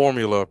Marvel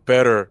formula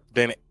better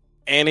than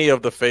any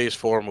of the Phase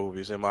 4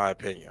 movies, in my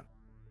opinion.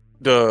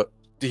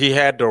 He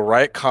had the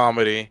right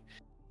comedy.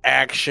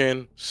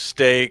 action,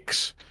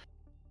 stakes,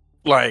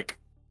 like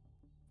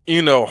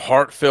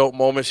heartfelt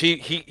moments.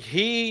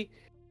 He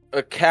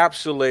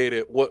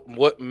encapsulated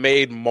what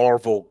made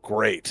Marvel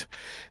great,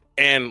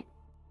 and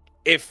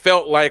it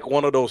felt like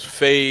one of those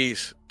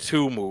Phase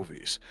 2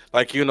 movies,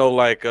 like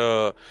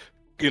the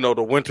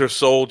Winter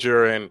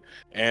Soldier and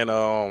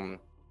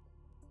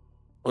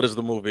what is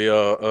the movie?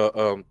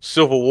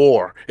 Civil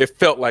War. It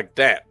felt like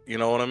that. You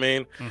know what I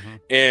mean? Mm-hmm.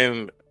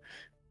 And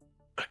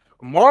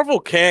Marvel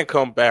can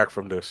come back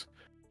from this.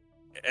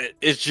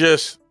 It's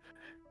just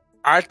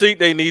I think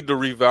they need to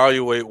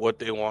reevaluate what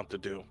they want to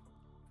do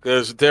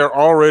because they're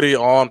already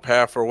on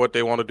path for what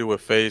they want to do with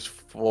Phase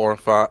 4 and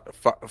 5.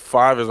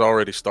 Five has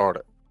already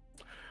started.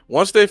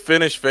 Once they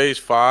finish Phase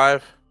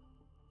 5,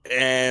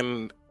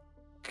 and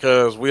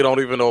because we don't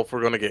even know if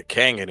we're going to get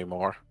Kang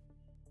anymore.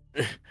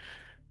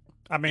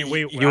 I mean,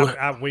 we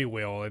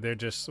will. They're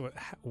just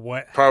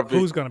what? Probably.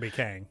 Who's going to be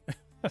Kang?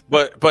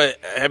 but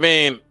I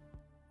mean,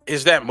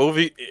 is that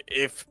movie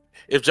if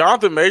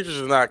Jonathan Majors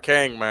is not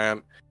Kang,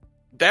 man,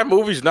 that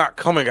movie's not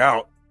coming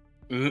out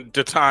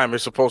the time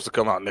it's supposed to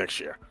come out next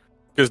year,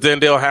 because then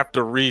they'll have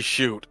to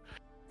reshoot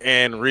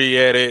and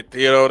re-edit.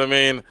 You know what I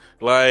mean?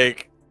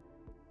 Like,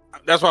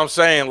 that's what I'm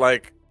saying.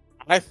 Like,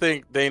 I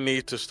think they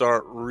need to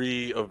start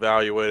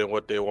re-evaluating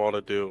what they want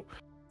to do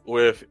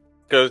with,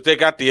 because they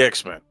got the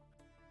X-Men.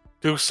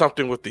 Do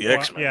something with the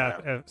X-Men.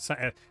 Yeah,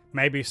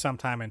 maybe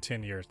sometime in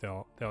 10 years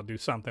they'll do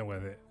something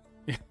with it.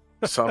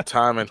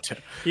 Sometime in 10.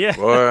 Yeah.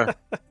 Boy.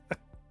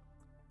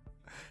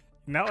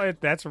 No,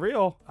 that's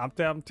real. I'm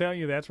telling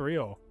you, that's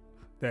real.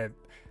 That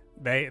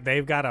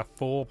they've got a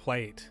full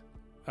plate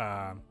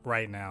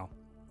right now.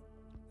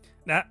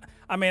 Now,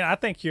 I mean, I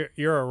think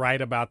you're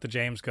right about the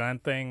James Gunn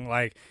thing,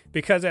 like,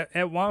 because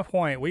at one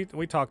point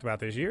we talked about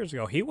this years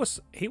ago. He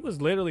was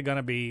literally going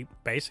to be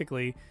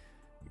basically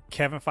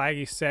Kevin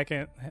Feige's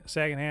second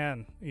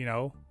hand,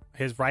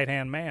 his right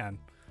hand man,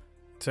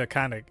 to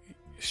kind of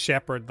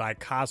shepherd like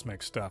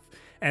cosmic stuff.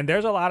 And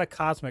there's a lot of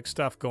cosmic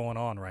stuff going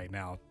on right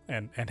now,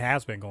 and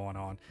has been going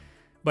on.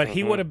 But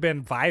he would have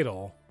been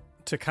vital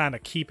to kind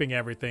of keeping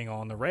everything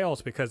on the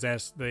rails, because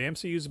as the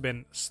MCU's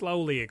been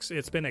slowly,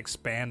 it's been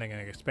expanding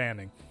and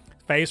expanding.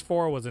 Phase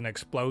 4 was an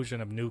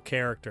explosion of new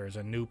characters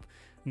and new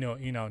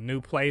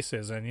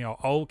places, and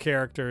old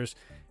characters,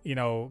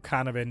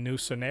 kind of in new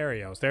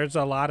scenarios. There's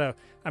a lot of,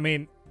 I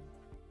mean,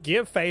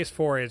 give Phase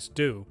 4 its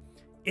due.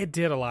 It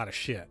did a lot of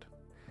shit.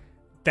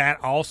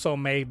 That also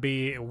may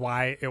be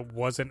why it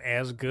wasn't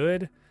as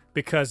good,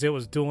 because it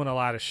was doing a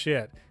lot of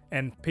shit,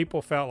 and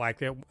people felt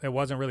like it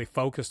wasn't really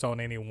focused on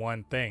any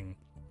one thing.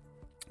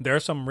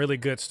 There's some really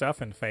good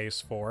stuff in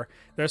Phase 4.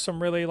 There's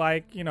some really,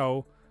 like,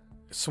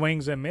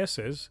 swings and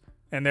misses,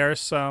 and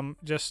there's some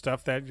just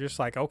stuff that just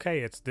like,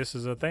 okay, this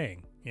is a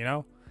thing,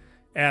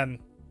 and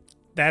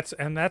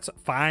that's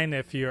fine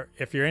if you're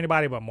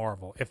anybody but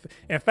Marvel. If,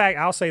 in fact,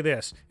 I'll say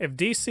this: if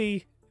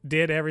DC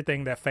did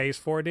everything that Phase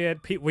 4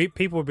 did,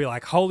 people would be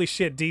like, holy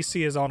shit,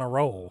 DC is on a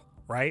roll,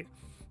 right?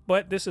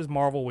 But this is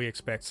Marvel. We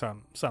expect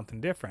something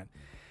different.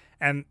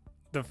 And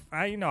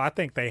I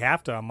think they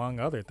have to, among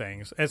other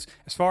things, as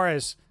far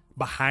as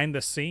behind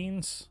the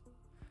scenes,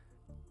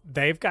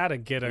 they've got to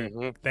get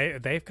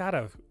they've got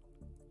to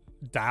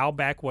dial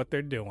back what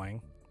they're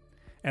doing,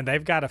 and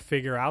they've got to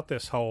figure out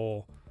this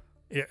whole,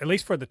 at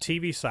least for the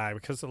TV side,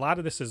 because a lot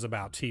of this is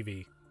about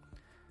TV.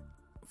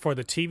 For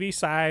the TV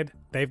side,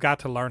 they've got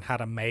to learn how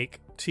to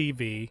make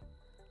TV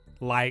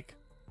like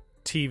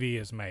TV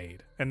is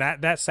made. And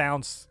that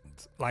sounds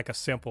like a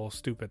simple,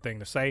 stupid thing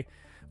to say.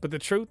 But the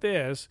truth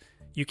is,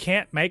 you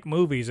can't make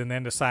movies and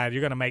then decide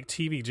you're going to make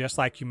TV just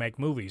like you make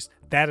movies.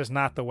 That is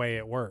not the way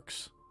it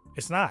works.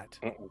 It's not.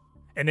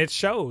 And it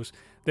shows.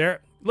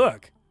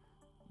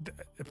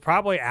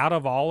 Probably out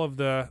of all of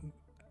the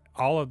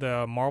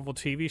Marvel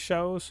TV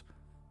shows,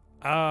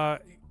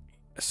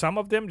 some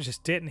of them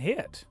just didn't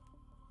hit.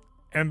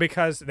 And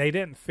because they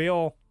didn't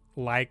feel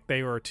like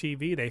they were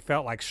TV, they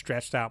felt like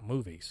stretched out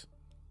movies,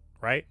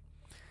 right?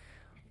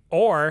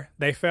 Or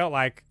they felt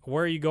like,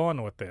 where are you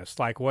going with this?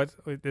 Like, what?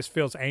 This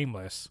feels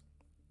aimless.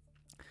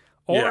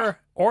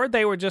 Or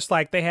they were just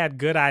like, they had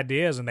good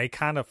ideas and they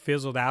kind of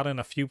fizzled out in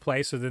a few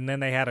places, and then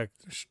they had a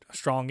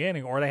strong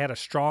ending, or they had a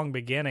strong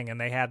beginning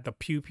and they had the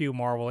pew pew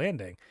Marvel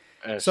ending.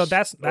 So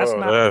that's not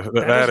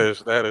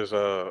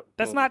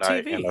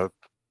TV.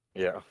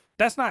 Yeah.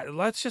 That's not,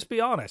 let's just be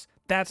honest,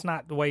 that's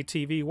not the way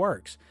TV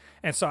works.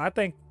 And so I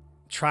think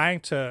trying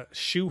to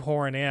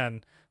shoehorn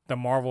in the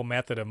Marvel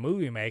method of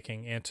movie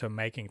making into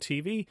making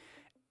TV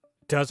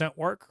doesn't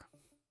work.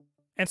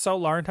 And so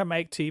learn to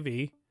make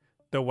TV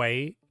the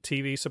way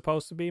TV is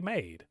supposed to be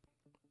made.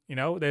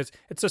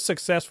 It's a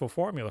successful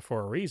formula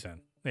for a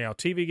reason.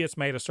 TV gets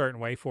made a certain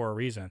way for a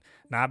reason,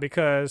 not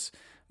because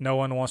no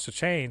one wants to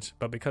change,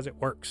 but because it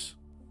works.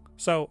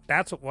 So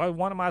that's what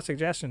one of my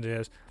suggestions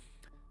is: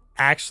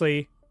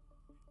 actually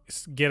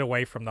get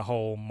away from the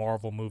whole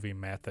Marvel movie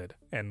method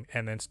and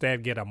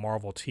instead get a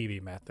Marvel TV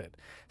method.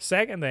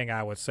 Second thing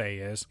I would say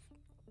is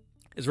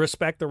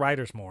respect the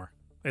writers more.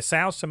 It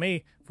sounds to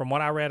me, from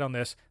what I read on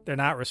this, they're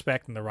not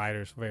respecting the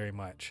writers very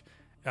much.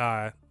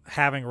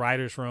 having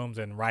writers' rooms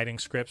and writing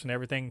scripts and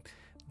everything,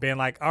 being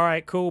like, all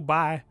right, cool,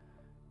 bye.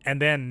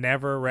 And then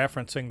never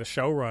referencing the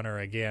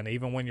showrunner again,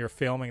 even when you're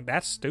filming.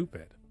 That's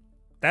stupid.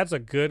 That's a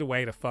good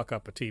way to fuck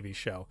up a TV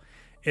show,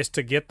 is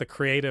to get the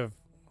creative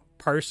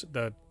person,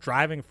 the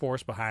driving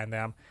force behind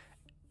them,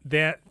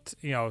 then,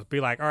 be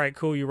like, all right,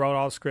 cool, you wrote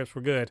all the scripts,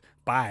 we're good,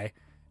 bye.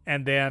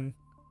 And then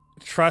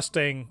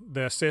trusting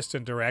the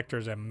assistant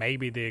directors and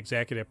maybe the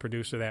executive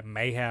producer that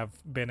may have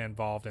been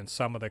involved in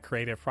some of the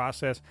creative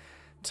process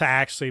to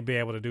actually be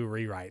able to do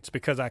rewrites.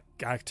 Because I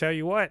tell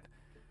you what,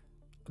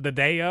 the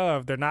day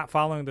of, they're not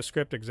following the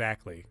script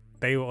exactly.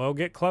 They will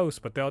get close,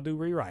 but they'll do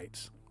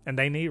rewrites. And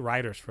they need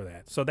writers for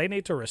that. So they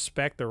need to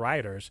respect the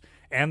writers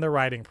and the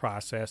writing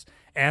process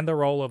and the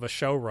role of a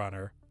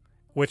showrunner,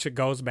 which it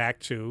goes back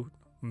to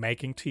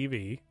making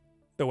TV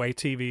the way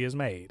TV is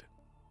made.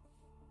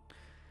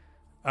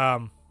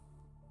 And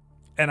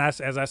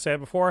as I said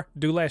before,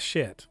 do less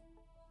shit.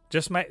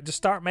 Just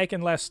start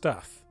making less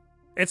stuff.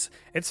 It's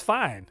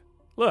fine.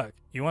 Look,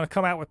 you want to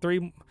come out with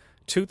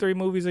 3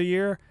 movies a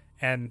year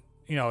and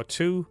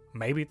 2,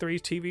 maybe 3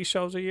 TV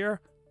shows a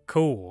year?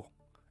 Cool.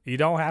 You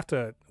don't have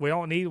to. We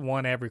don't need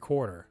one every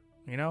quarter.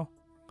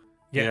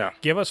 Yeah.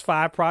 Give us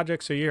 5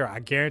 projects a year. I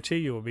guarantee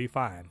you will be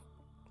fine.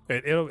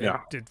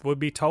 It would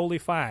be totally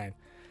fine.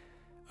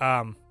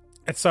 And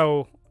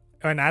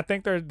I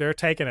think they're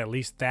taking at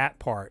least that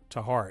part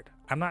to heart.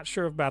 I'm not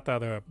sure about the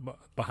other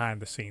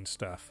behind the scenes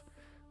stuff,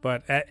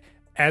 but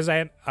as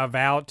an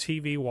avowed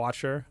TV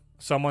watcher,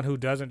 someone who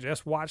doesn't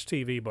just watch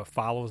TV but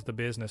follows the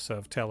business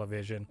of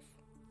television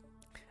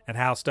and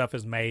how stuff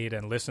is made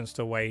and listens to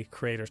the way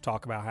creators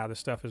talk about how this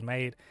stuff is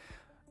made,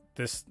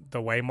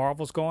 the way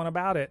Marvel's going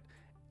about it,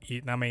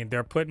 I mean,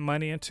 they're putting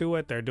money into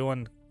it. They're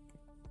doing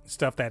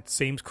stuff that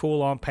seems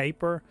cool on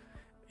paper,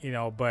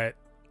 but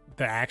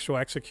the actual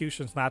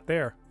execution's not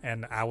there.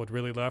 And I would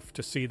really love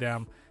to see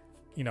them,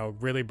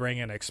 really bring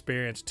in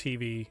experienced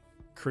TV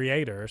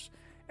creators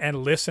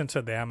and listen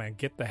to them and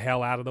get the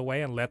hell out of the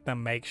way and let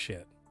them make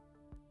shit.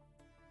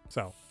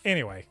 So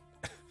anyway,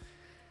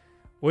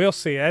 we'll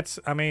see.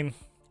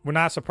 We're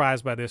not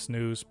surprised by this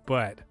news,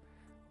 but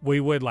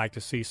we would like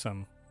to see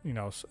some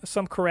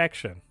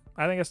correction.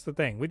 I think that's the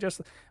thing. We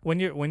just, when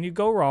you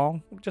go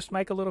wrong, just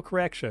make a little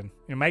correction.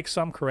 Make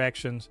some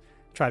corrections,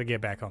 try to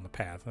get back on the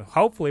path. And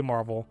hopefully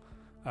Marvel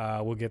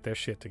will get their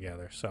shit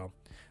together. So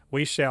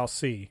we shall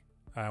see.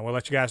 We'll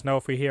let you guys know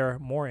if we hear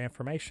more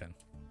information.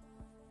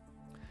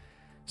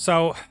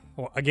 So,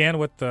 again,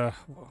 with the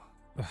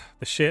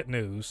shit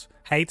news,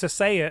 hate to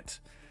say it,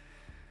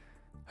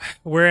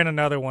 we're in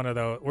another one of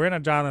those. We're in a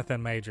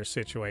Jonathan Majors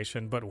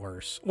situation, but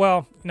worse.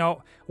 Well,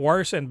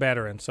 worse and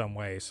better in some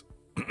ways.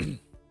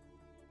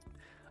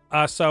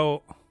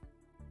 So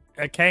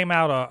it came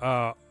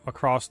out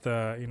across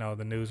the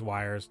the news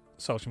wires,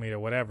 social media,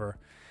 whatever,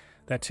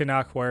 that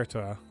Tenoch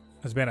Huerta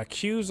has been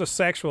accused of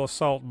sexual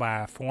assault by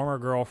a former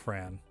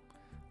girlfriend,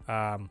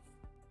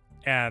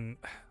 and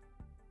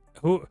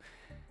who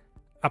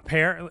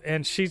apparently,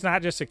 and she's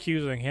not just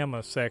accusing him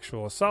of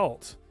sexual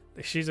assault.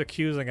 She's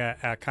accusing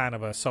a kind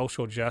of a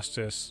social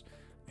justice,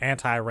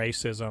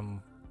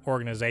 anti-racism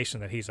organization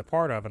that he's a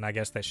part of, and I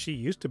guess that she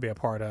used to be a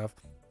part of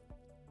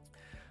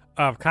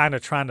kind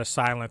of trying to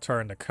silence her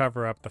and to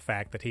cover up the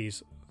fact that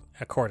he's,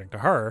 according to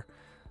her,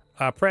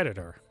 a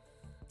predator.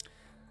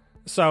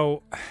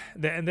 So,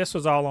 and this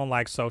was all on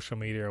like social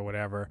media or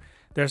whatever.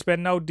 There's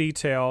been no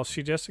details.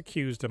 She just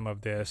accused him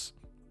of this,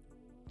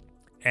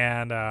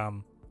 and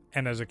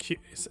has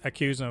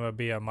accused him of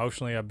being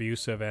emotionally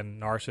abusive and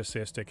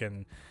narcissistic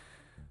and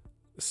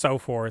so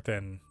forth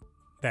and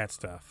that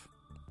stuff.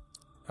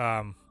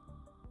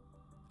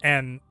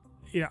 And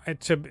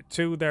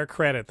to their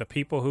credit, the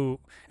people who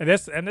and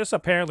this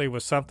apparently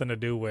was something to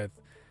do with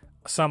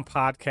some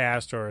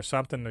podcast or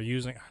something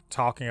they're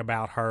talking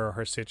about her or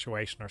her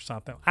situation or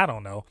something. I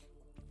don't know.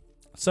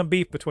 Some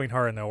beef between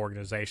her and the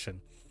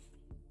organization.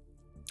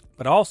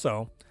 But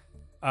also,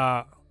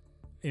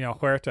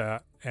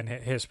 Huerta and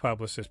his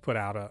publicist put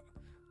out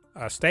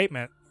a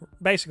statement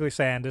basically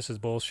saying this is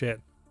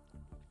bullshit.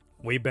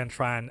 We've been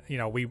trying,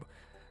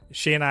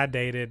 she and I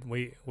dated,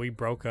 we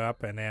broke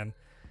up, and then,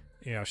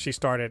 she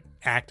started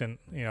acting,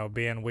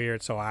 being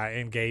weird. So I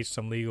engaged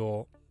some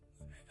legal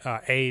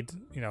aid,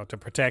 to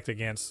protect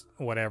against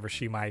whatever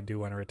she might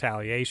do in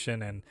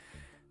retaliation. And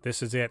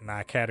this is it. And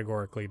I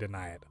categorically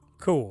deny it.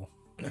 Cool.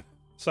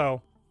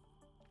 So,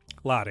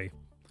 Lottie,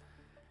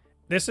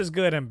 this is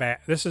good and bad.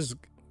 This is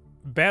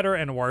better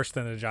and worse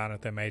than the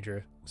Jonathan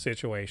Major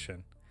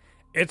situation.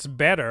 It's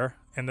better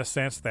in the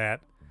sense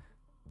that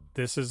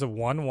this is a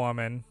one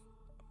woman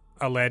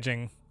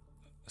alleging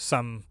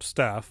some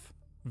stuff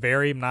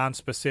very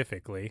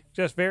non-specifically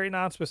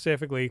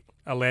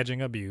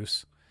alleging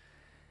abuse.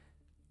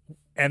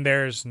 And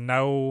there's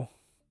no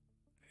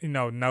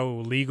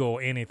legal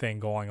anything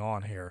going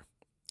on here.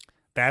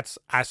 That's,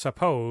 I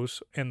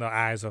suppose, in the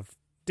eyes of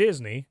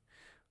Disney,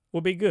 will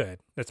be good.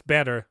 That's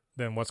better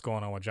than what's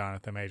going on with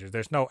Jonathan Majors.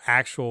 There's no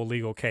actual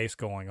legal case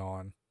going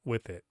on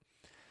with it.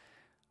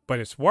 But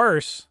it's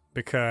worse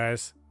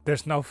because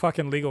there's no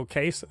fucking legal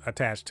case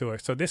attached to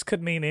it. So this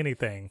could mean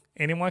anything.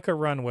 Anyone could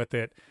run with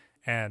it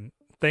and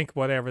think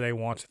whatever they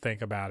want to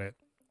think about it.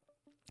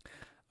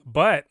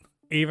 But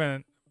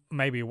even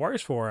maybe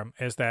worse for him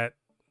is that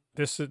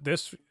this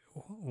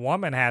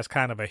woman has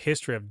kind of a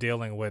history of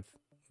dealing with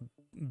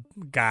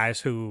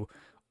guys who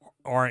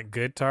aren't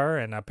good to her.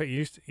 And I think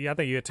you had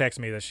texted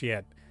me that she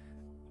had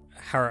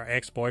her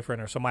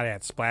ex-boyfriend or somebody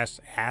had splashed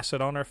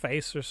acid on her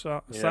face or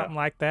something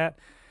like that.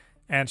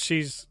 And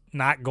she's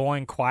not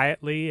going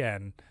quietly.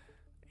 And,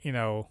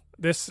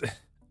 this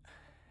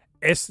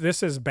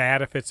is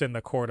bad if it's in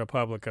the court of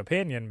public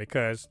opinion,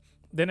 because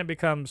then it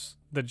becomes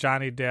the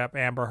Johnny Depp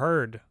Amber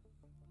Heard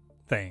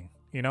thing.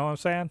 You know what I'm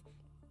saying?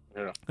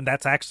 Yeah. And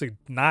that's actually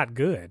not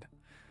good.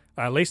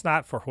 At least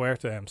not for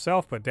Huerta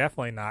himself, but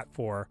definitely not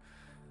for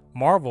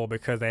Marvel,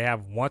 because they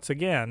have, once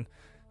again,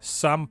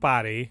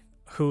 somebody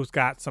who's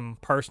got some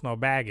personal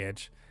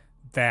baggage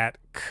that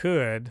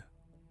could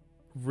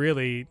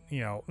really,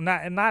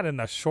 not in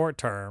the short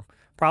term,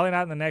 probably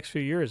not in the next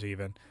few years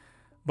even,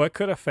 but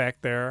could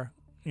affect their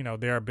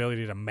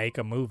ability to make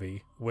a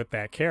movie with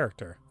that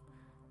character.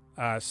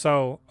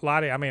 So,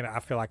 Lottie, I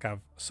feel like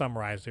I've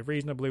summarized it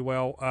reasonably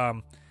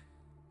well.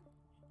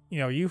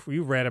 You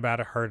read about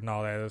it, heard, and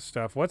all that other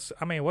stuff. What's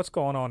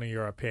going on in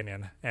your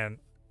opinion? And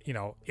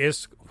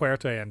is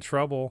Huerta in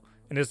trouble?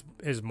 And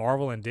is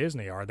Marvel and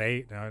Disney, are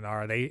they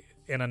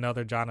in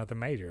another Jonathan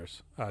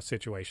Majors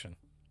situation?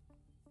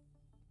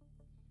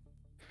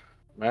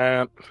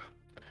 Man,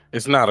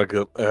 it's not a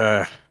good.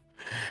 I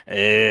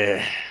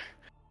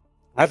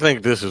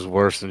think this is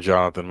worse than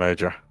Jonathan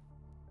Major.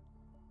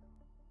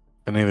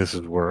 I think this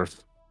is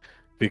worse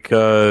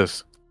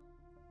because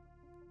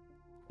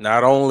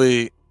not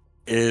only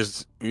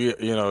is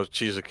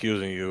she's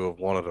accusing you of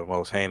one of the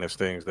most heinous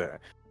things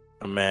that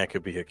a man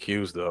could be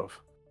accused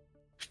of.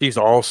 She's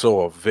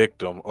also a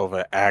victim of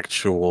an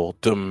actual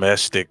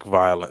domestic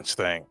violence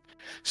thing.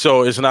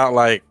 So it's not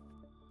like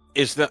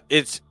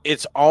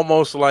it's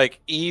almost like,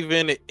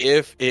 even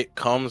if it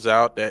comes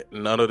out that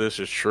none of this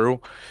is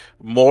true,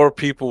 more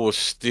people will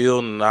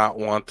still not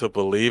want to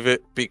believe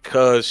it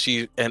because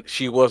she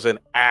was an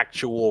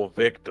actual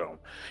victim.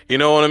 You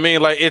know what I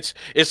mean? Like it's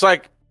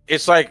like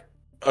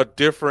a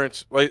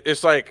difference. Like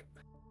it's like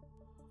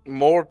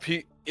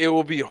it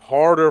will be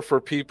harder for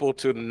people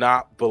to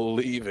not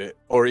believe it,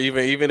 or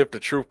even if the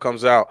truth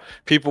comes out,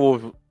 people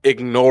will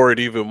ignore it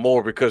even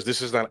more because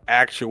this is an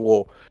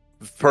actual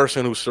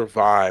person who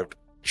survived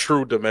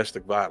true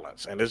domestic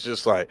violence. And it's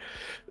just like,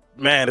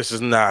 man, this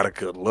is not a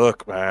good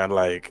look, man.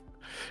 Like,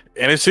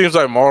 and it seems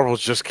like Marvel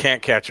just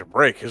can't catch a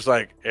break. It's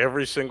like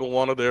every single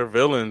one of their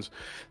villains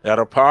that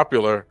are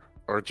popular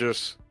are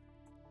just,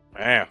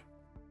 man,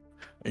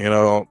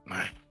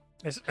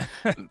 It's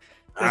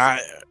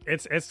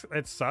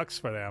it sucks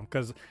for them,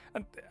 because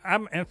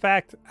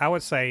I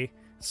would say it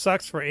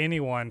sucks for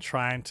anyone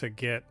trying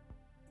to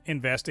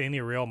invest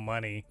any real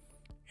money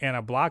in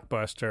a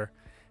blockbuster,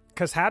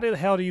 because how the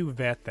hell do you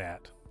vet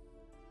that?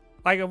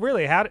 Like,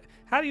 really, how do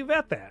you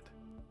vet that?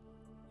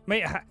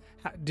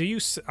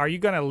 Are you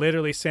going to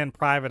literally send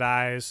private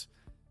eyes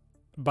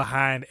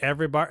behind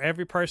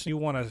every person you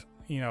want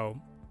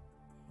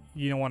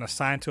to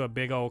sign to a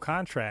big old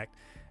contract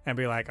and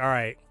be like, all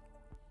right,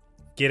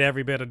 get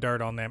every bit of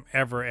dirt on them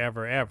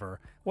ever?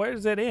 Where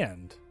does it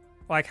end?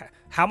 Like,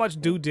 how much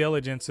due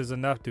diligence is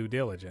enough due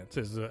diligence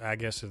is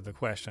the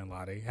question,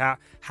 Lottie.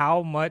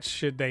 How much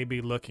should they be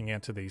looking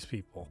into these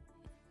people?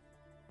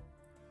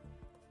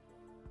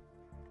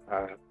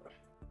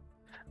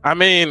 I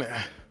mean,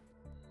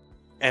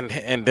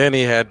 and then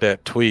he had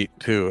that tweet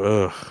too.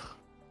 Ugh.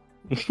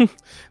 Did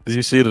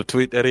you see the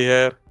tweet that he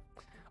had?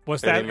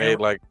 Was that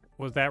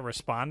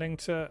responding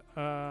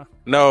to?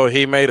 No,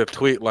 he made a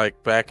tweet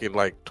like back in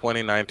like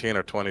 2019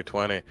 or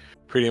 2020,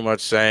 pretty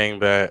much saying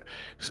that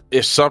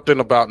it's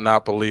something about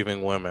not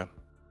believing women.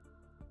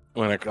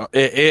 When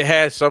it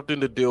had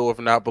something to do with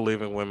not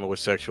believing women with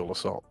sexual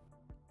assault.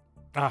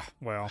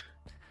 Well.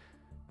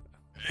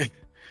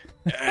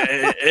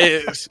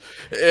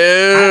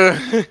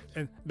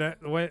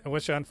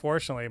 Which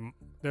unfortunately,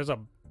 there's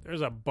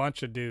a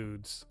bunch of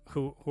dudes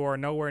who are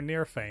nowhere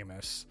near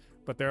famous,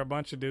 but there are a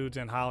bunch of dudes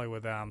in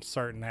Hollywood that I'm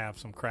certain have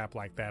some crap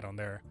like that on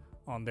their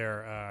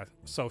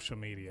social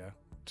media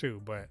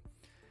too. But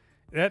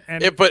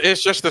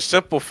it's just the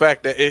simple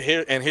fact that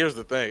here's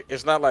the thing: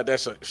 it's not like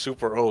that's a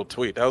super old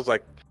tweet. That was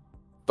like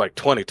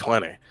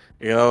 2020.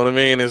 You know what I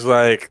mean? It's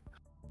like.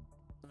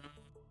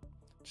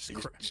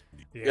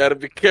 You got to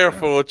be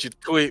careful what you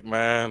tweet,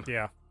 man.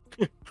 Yeah.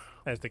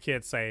 As the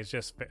kids say,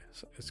 it's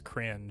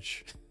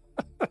cringe.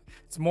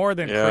 It's more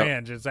than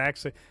cringe. It's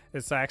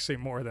actually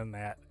more than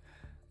that.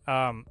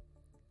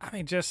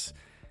 Just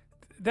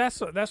that's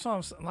what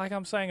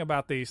I'm saying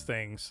about these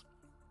things.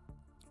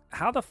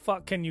 How the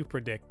fuck can you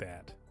predict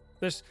that?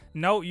 It's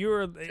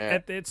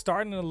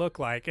starting to look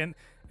like, and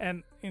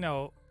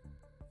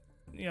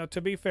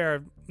to be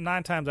fair,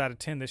 9 times out of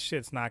 10 this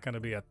shit's not going to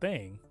be a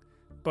thing,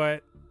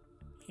 but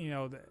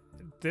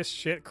this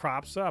shit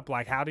crops up.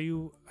 Like, how do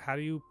you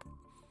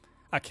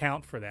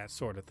account for that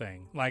sort of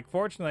thing. Like,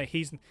 fortunately,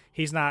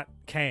 he's not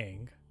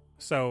Kang,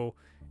 so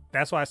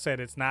that's why I said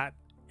it's not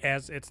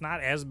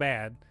as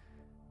bad.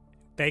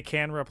 They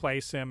can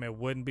replace him. It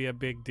wouldn't be a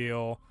big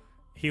deal.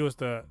 He was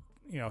the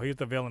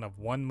villain of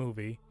one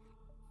movie,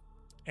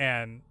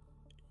 and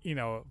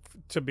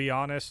to be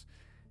honest,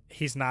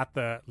 he's not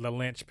the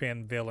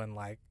linchpin villain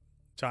like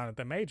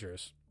Jonathan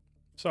Majors.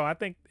 So I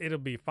think it'll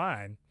be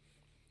fine.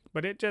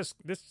 But this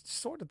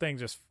sort of thing,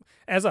 just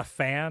as a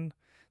fan,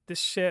 this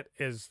shit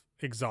is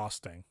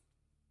exhausting.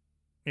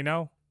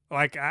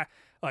 Like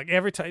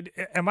every time,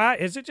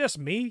 is it just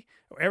me?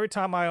 Every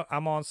time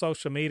I'm on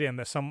social media and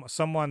there's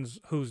someone's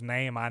whose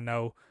name I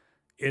know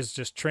is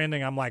just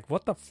trending, I'm like,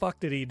 what the fuck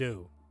did he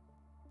do?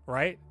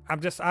 Right?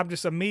 I'm just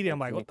immediately, I'm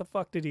like, what the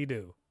fuck did he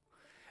do?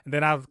 And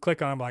then I'll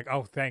click on, I'm like,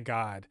 oh, thank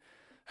God.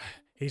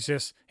 He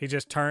just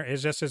turned,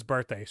 it's just his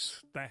birthday.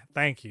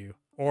 Thank you.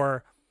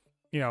 Or,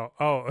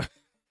 oh,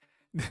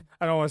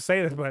 I don't want to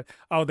say this, but,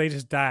 oh, they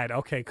just died.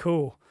 Okay,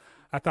 cool.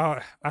 I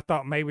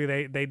thought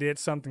maybe they did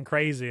something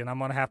crazy, and I'm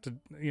gonna have to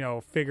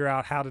figure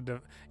out how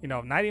to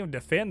not even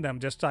defend them,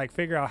 just like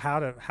figure out how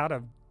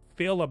to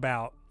feel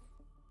about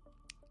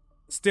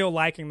still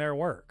liking their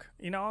work.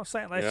 You know what I'm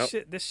saying? Like,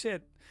 yep. This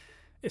shit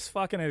is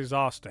fucking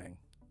exhausting.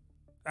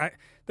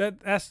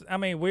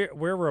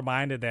 We're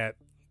reminded that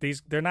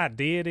they're not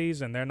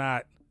deities and they're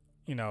not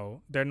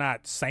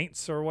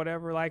saints or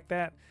whatever like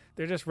that.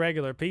 They're just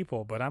regular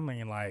people. But I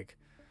mean, like,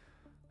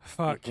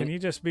 fuck, can you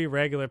just be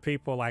regular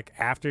people like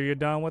after you're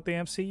done with the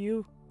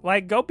MCU?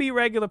 Like, go be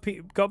regular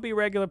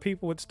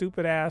people with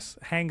stupid ass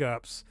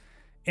hang-ups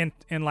in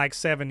like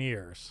 7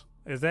 years.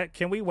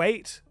 Can we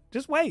wait?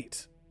 Just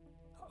wait.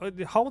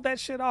 Hold that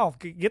shit off.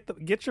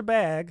 Get your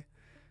bag.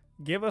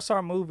 Give us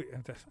our movie.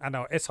 I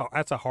know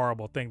that's a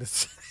horrible thing to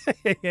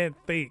say and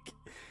think.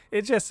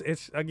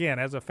 It's again,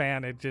 as a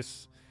fan,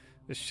 this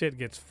shit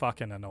gets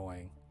fucking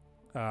annoying.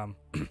 And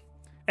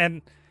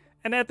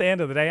at the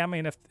end of the day, I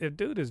mean, if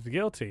dude is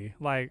guilty,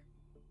 like,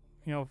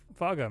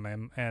 fuck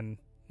him and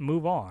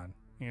move on.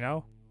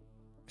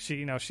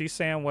 She's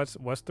saying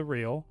what's the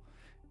real.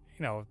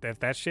 If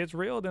that shit's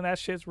real, then that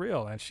shit's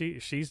real, and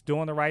she's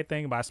doing the right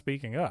thing by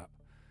speaking up.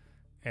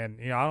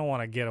 And I don't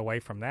want to get away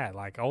from that.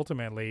 Like,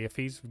 ultimately, if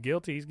he's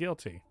guilty, he's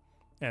guilty,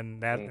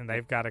 and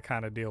they've got to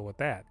kind of deal with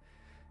that.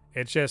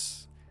 It's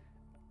just,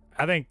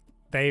 I think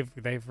they've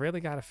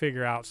really got to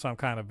figure out some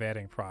kind of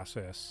vetting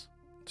process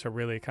to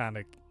really kind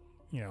of,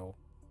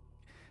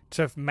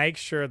 to make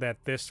sure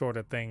that this sort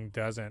of thing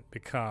doesn't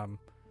become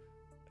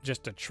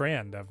just a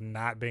trend of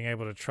not being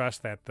able to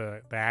trust that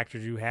the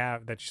actors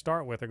that you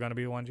start with are going to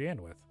be the ones you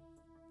end with.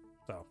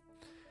 So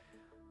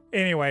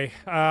anyway,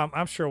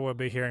 I'm sure we'll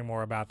be hearing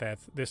more about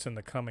this in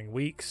the coming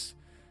weeks,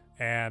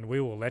 and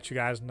we will let you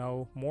guys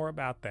know more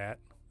about that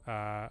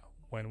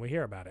when we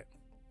hear about it.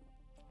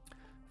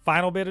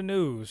 Final bit of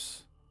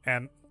news,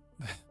 and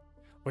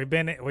we've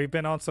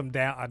been on some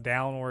a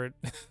downward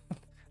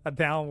a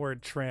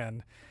downward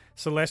trend.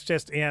 So let's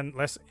end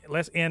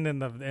in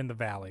the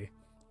valley,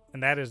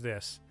 and that is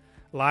this,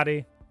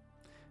 Lottie.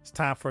 It's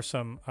time for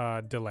some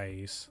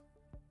delays,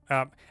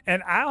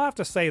 and I'll have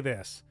to say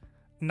this,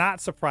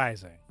 not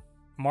surprising.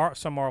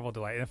 Some Marvel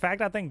delay. In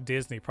fact, I think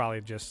Disney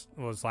probably just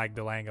was like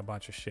delaying a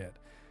bunch of shit.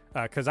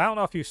 Because I don't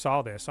know if you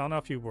saw this. I don't know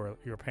if you were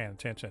paying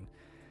attention.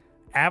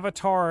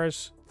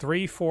 Avatars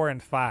 3, 4,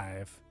 and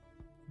 5,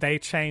 they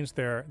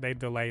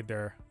delayed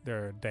their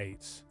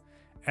dates,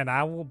 and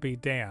I will be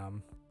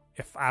damned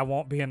if I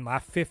won't be in my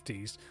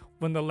 50s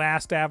when the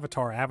last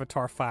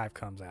Avatar 5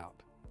 comes out.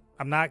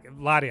 I'm not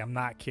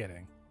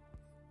kidding.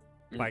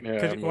 Like,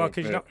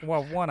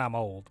 one, I'm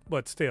old,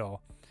 but still,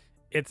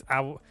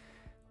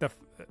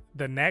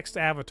 the next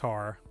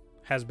Avatar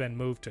has been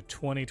moved to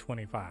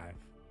 2025.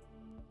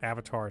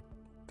 Avatar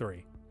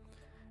 3.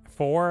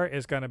 4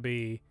 is going to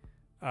be,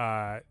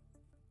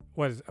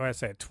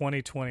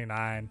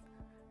 2029,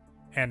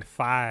 and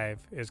 5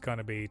 is going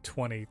to be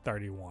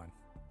 2031.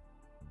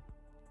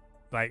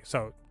 Like,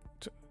 so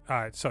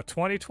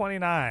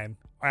 2029,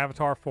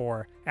 Avatar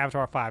 4,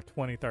 Avatar 5,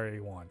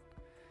 2031.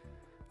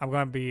 I'm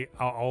going to be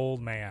an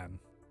old man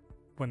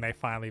when they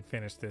finally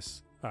finish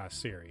this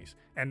series,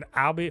 and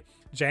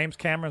James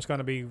Cameron's going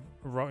to be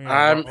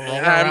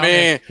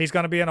he's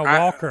going to be in a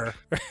walker,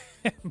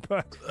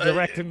 but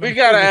directing. We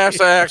got to ask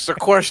the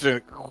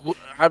question.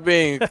 I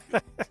mean,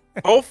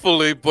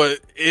 hopefully, but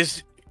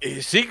is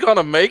he going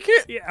to make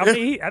it? Yeah, I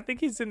mean, I think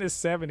he's in his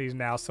 70s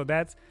now, so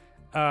that's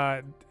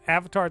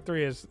Avatar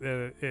 3 is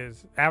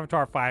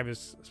Avatar 5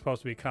 is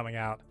supposed to be coming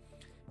out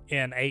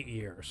in 8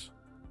 years.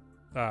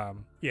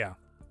 Yeah,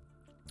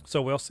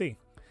 so we'll see.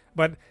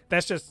 But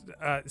that's just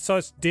so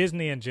it's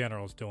Disney in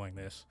general is doing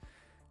this.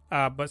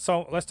 But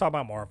so let's talk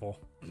about Marvel,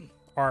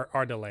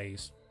 our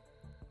delays.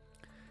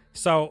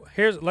 So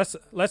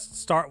let's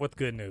start with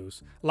good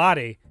news.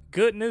 Lottie,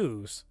 good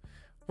news.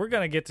 We're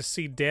gonna get to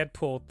see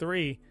Deadpool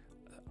 3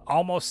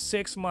 almost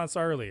 6 months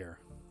earlier.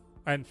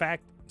 In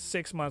fact,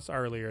 6 months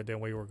earlier than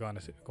we were going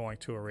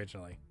to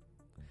originally,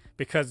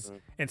 because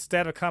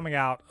instead of coming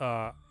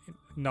out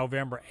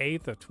November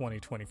 8th of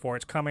 2024,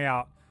 it's coming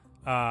out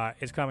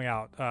It's coming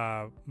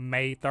out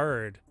May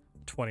 3rd,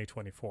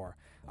 2024.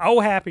 Oh,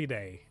 happy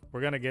day!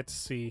 We're gonna get to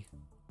see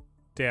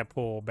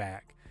Deadpool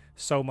back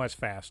so much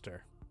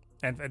faster,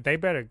 and they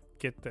better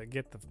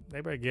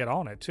they better get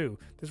on it too.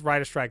 This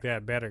writer strike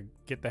that better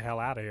get the hell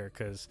out of here,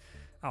 because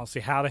I don't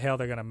see how the hell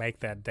they're gonna make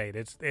that date.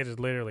 It is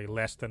literally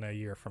less than a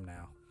year from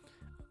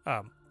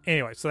now.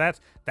 Anyway, so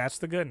that's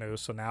the good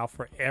news. So now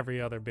for every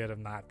other bit of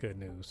not good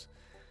news,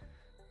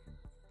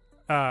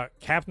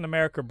 Captain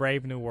America: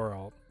 Brave New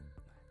World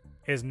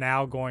is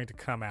now going to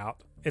come out.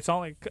 It's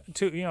only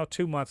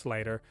 2 months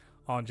later,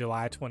 on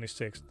July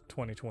 26th,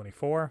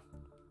 2024.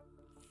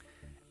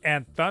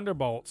 And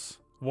Thunderbolts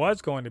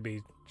was going to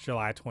be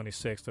July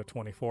 26th of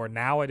 24.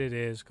 Now it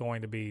is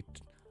going to be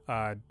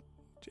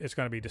it's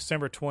going to be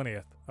December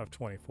 20th of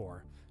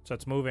 24. So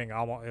it's moving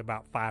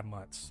about 5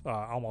 months,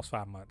 almost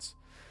 5 months.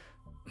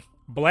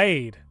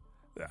 Blade,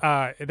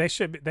 they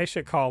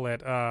should call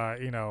it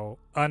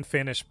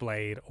unfinished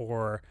Blade,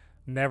 or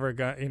never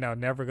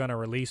gonna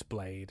release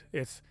Blade.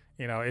 It's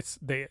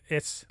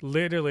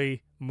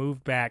literally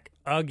moved back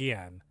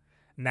again.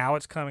 Now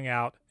it's coming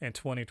out in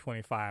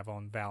 2025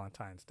 on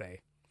Valentine's Day.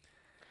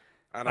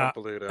 I don't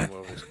believe that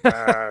movie.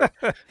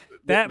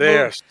 They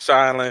are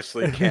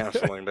silently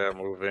canceling that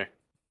movie.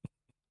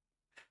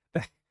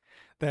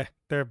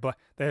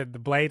 The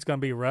Blade's gonna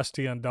be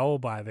rusty and dull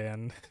by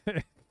then.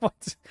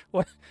 What?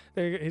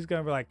 He's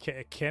gonna be like,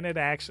 can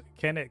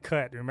it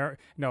cut? Remember?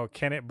 No,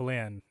 can it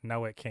blend?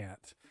 No, it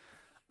can't.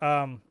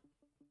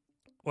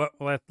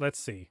 Let's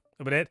see.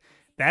 But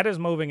that is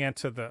moving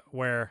into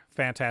where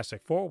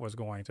Fantastic Four was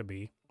going to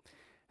be.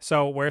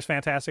 So where's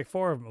Fantastic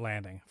Four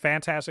landing?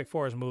 Fantastic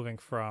Four is moving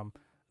from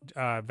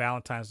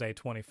Valentine's Day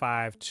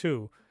 25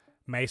 to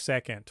May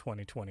 2nd,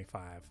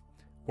 2025,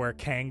 where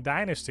Kang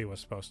Dynasty was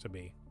supposed to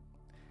be.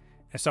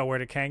 And so where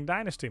did Kang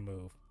Dynasty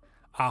move?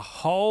 A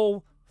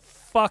whole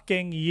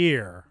fucking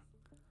year.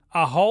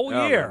 A whole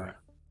year.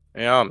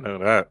 Yeah, I knew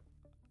that.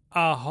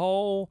 A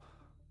whole...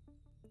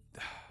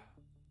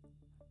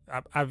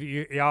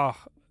 y'all...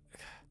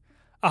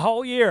 A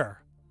whole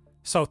year.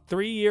 So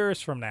 3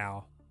 years from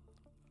now,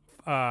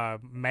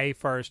 May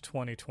 1st,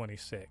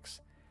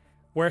 2026,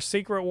 where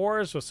Secret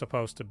Wars was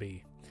supposed to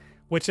be,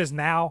 which is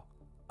now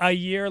a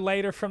year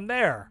later from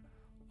there,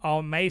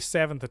 on May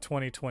 7th of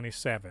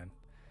 2027.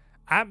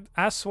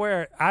 I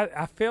swear,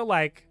 I feel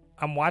like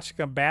I'm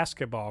watching a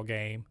basketball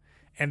game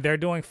and they're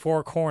doing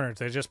four corners.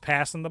 They're just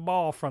passing the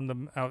ball from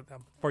the,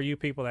 for you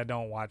people that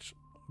don't watch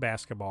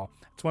basketball,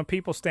 it's when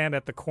people stand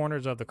at the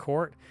corners of the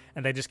court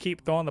and they just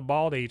keep throwing the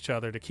ball to each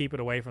other to keep it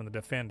away from the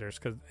defenders,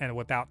 and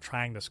without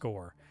trying to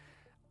score.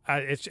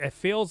 It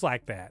feels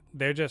like that.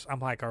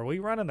 I'm like, are we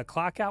running the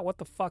clock out? What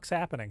the fuck's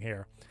happening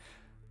here?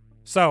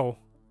 So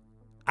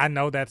I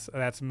know that's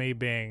me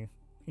being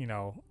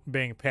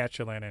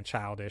petulant and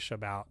childish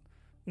about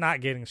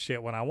not getting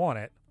shit when I want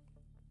it.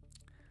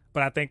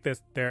 But I think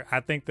this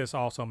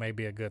also may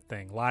be a good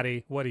thing.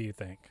 Lottie, what do you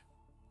think?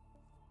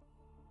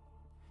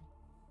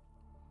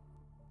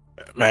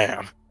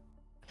 Man,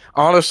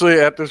 honestly,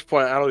 at this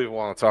point, I don't even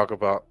want to talk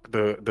about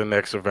the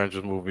next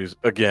Avengers movies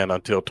again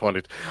until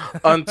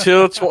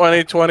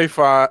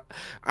 2025.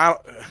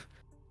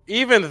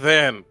 Even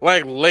then,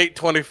 like late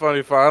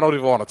 2025, I don't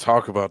even want to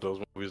talk about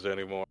those movies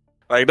anymore.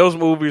 Like, those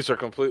movies are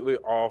completely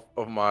off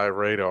of my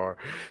radar.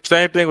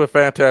 Same thing with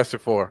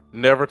Fantastic Four.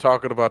 Never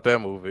talking about that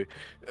movie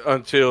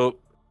until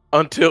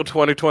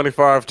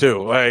 2025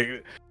 too.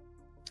 Like,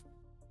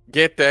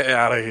 get that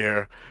out of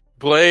here.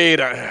 Blade,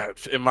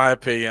 in my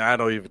opinion, I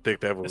don't even think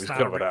that movie's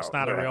coming out. It's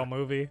not a real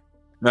movie?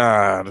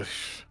 Nah.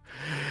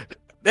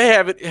 They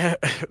haven't.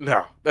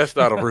 No, that's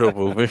not a real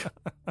movie.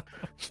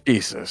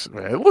 Jesus,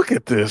 man. Look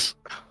at this.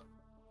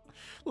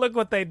 Look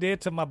what they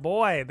did to my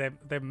boy.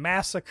 They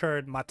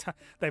massacred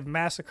they've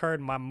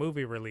massacred my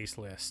movie release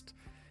list.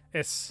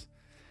 There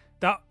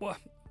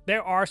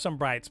are some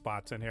bright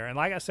spots in here, and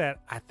like I said,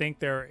 I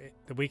think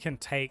we can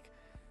take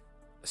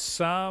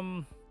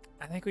some.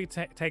 I think we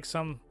take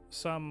some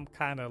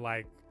kind of,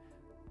 like,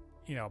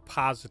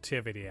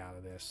 positivity out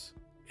of this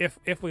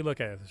if we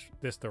look at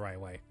this the right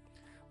way.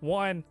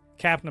 One,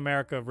 Captain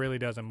America really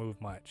doesn't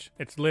move much.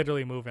 It's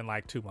literally moving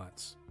like 2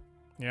 months.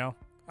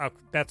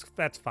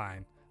 That's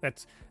fine.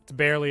 It's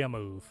barely a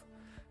move.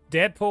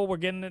 Deadpool, we're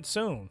getting it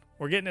soon.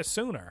 We're getting it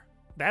sooner.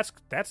 That's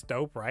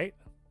dope, right?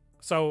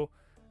 So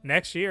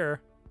next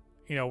year,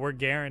 we're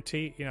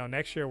guaranteed.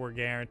 Next year we're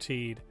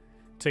guaranteed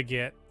to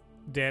get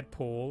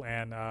Deadpool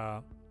and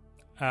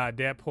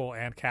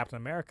Captain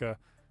America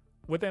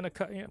within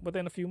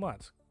a few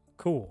months.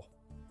 Cool.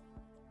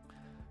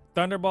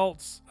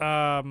 Thunderbolts,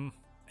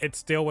 it's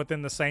still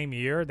within the same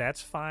year.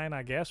 That's fine,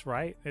 I guess,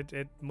 right?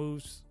 It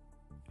moves,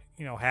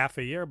 half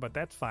a year, but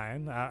that's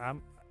fine.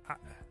 I'm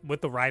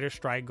with the writer's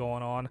strike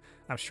going on,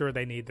 I'm sure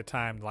they need the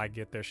time to, like,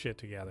 get their shit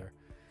together.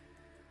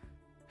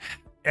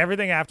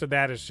 Everything after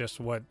that is just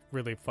what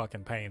really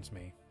fucking pains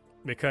me,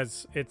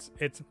 because it's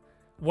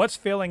what's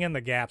filling in the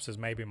gaps is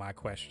maybe my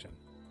question,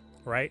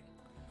 right?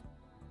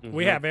 Mm-hmm.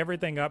 We have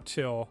everything up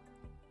till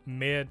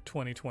mid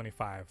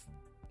 2025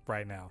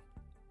 right now.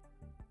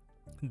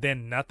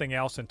 then nothing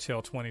else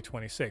until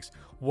 2026.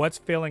 What's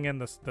filling in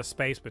the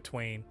space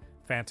between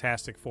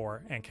Fantastic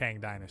Four and Kang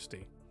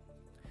Dynasty?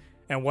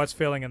 And what's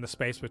filling in the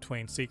space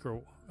between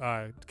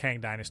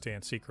Kang Dynasty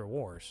and Secret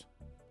Wars?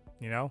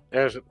 You know?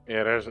 There's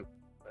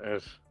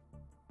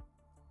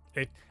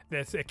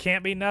It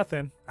can't be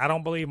nothing. I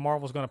don't believe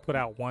Marvel's going to put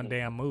out one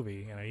damn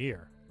movie in a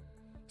year.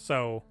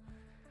 So,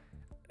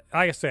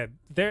 like I said,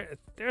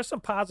 there's some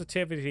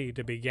positivity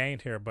to be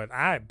gained here, but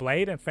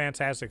Blade and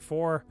Fantastic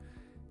Four,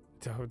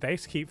 they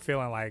keep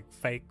feeling like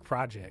fake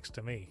projects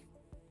to me.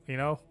 You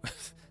know?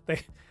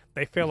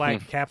 they feel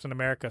like Captain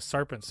America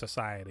Serpent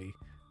Society.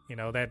 You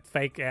know, that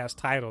fake ass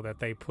title that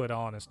they put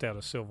on instead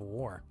of Civil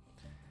War.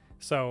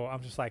 So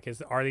I'm just like,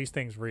 are these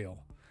things real?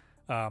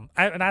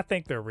 And I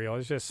think they're real.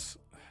 It's just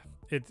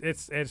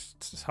it's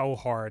so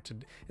hard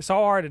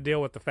to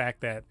deal with the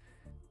fact that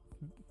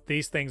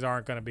these things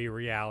aren't going to be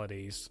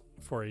realities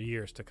for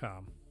years to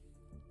come.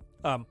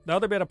 The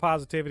other bit of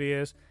positivity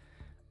is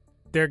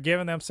they're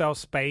giving themselves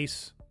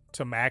space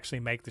to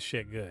actually make the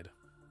shit good.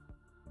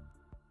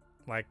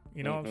 Like,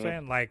 you know what I'm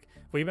saying? Like,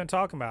 we've been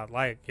talking about,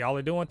 like, y'all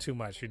are doing too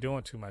much. You're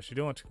doing too much. You're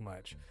doing too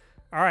much.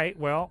 All right,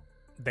 well,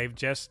 they've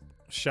just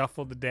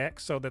shuffled the deck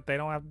so that they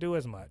don't have to do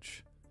as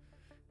much.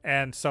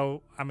 And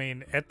so, I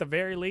mean, at the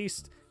very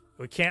least,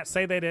 we can't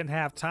say they didn't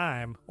have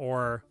time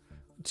or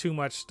too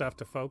much stuff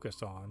to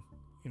focus on,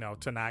 you know,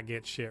 to not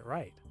get shit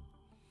right.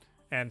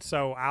 And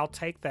so I'll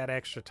take that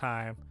extra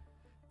time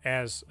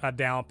as a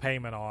down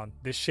payment on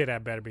this shit.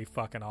 That better be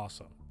fucking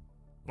awesome.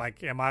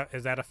 Like,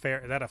 is that a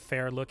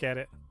fair look at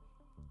it?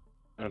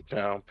 a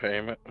down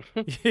payment.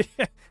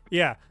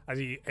 Yeah.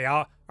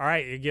 All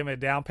right, you give me a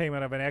down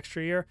payment of an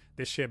extra year.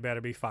 This shit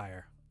better be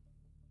fire,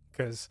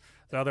 because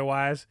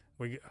otherwise,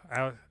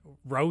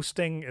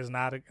 roasting is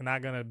not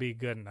going to be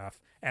good enough.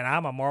 And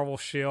I'm a Marvel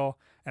shill,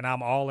 and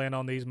I'm all in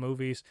on these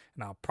movies,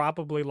 and I'll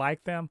probably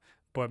like them.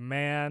 But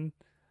man,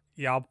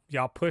 y'all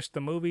push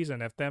the movies,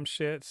 and if them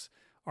shits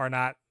are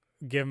not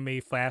giving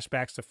me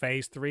flashbacks to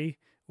Phase 3,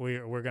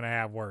 we're gonna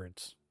have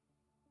words.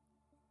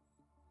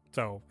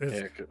 So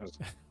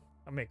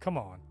I mean, come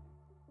on.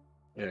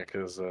 Yeah,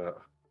 because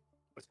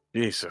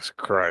Jesus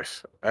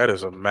Christ, that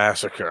is a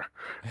massacre.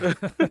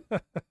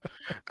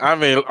 I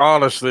mean,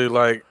 honestly,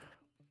 like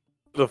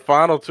the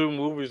final three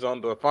movies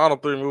on the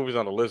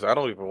list, I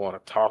don't even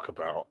want to talk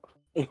about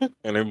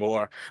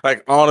anymore.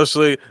 Like,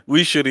 honestly,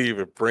 we shouldn't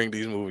even bring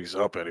these movies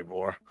up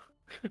anymore.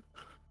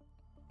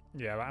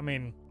 Yeah, I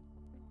mean,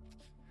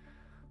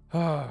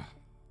 one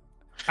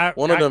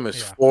of them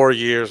is 4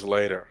 years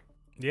later.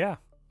 Yeah,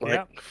 like,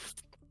 yeah.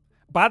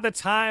 By the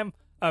time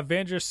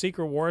Avengers: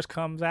 Secret Wars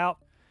comes out,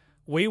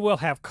 we will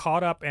have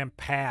caught up and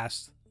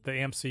passed the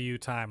MCU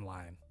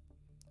timeline.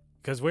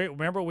 Because we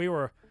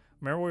were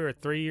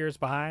 3 years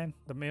behind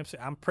the MCU.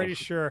 I'm pretty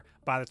sure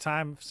by the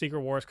time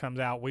Secret Wars comes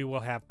out, we will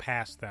have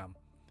passed them.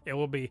 It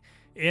will be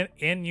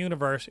in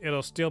universe.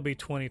 It'll still be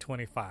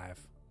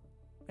 2025,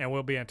 and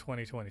we'll be in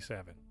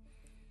 2027.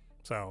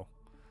 So,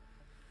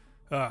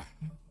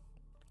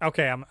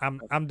 okay,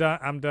 I'm done.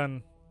 I'm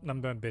done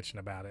bitching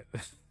about it.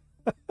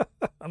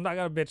 I'm not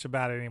gonna bitch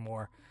about it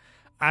anymore.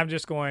 I'm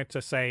just going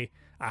to say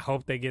I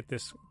hope they get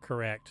this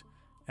correct,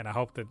 and I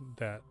hope that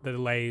the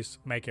delays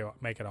make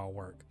it all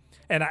work.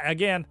 And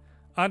again,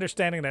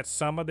 understanding that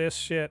some of this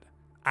shit,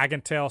 I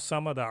can tell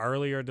some of the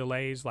earlier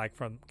delays, like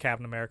from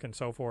Captain America and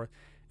so forth,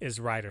 is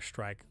writer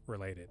strike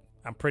related.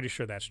 I'm pretty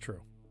sure that's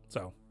true.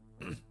 So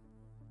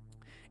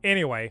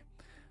anyway,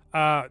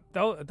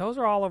 those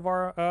are all of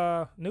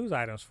our news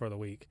items for the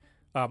week.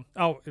 Let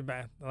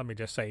me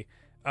just say,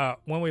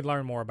 when we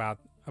learn more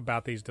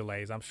about these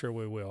delays, I'm sure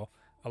we will.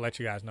 I'll let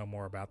you guys know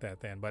more about that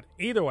then. But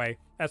either way,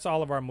 that's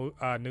all of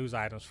our news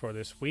items for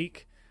this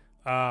week.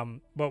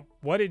 But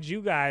what did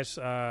you guys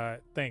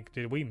think?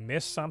 Did we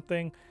miss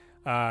something?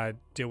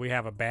 Did we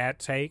have a bad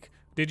take?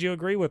 Did you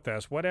agree with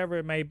us? Whatever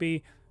it may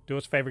be, do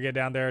us a favor, get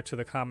down there to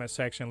the comment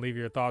section, leave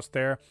your thoughts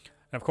there.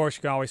 And of course,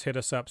 you can always hit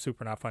us up,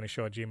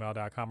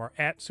 supernotfunnyshow@gmail.com or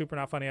at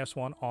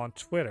supernotfunnys1 on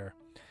Twitter.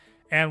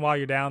 And while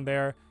you're down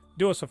there,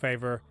 do us a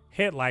favor,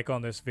 hit like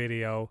on this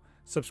video,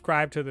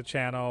 subscribe to the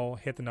channel,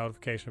 hit the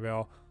notification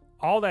bell,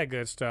 all that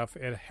good stuff.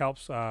 It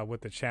helps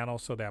with the channel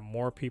so that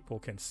more people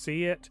can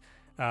see it,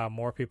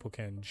 more people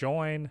can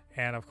join,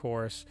 and of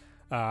course,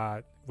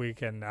 we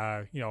can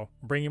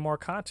bring you more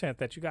content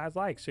that you guys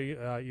like, so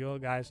you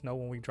guys know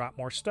when we drop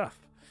more stuff.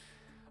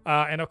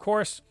 And of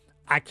course,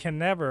 I can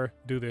never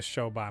do this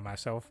show by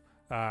myself.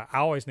 I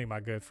always need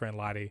my good friend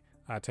Lottie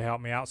to help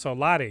me out. So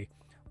Lottie,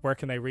 where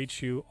can they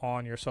reach you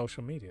on your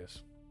social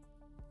medias?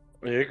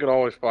 You can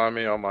always find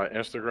me on my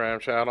Instagram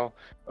channel,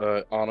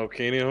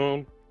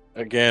 Anukinihun.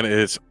 Again,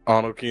 it's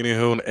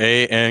Anukinihun,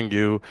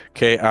 ANUKINIHUN.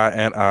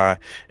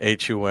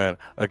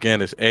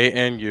 Again, it's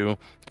ANUKINIHUN.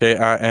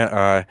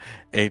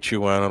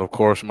 And of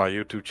course, my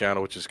YouTube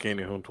channel, which is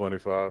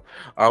Kinihun25.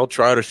 I'll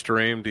try to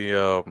stream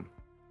the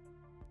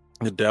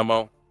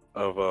demo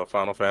of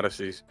Final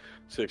Fantasy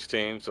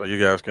 16 so you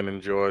guys can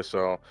enjoy.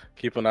 So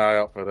keep an eye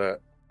out for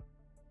that.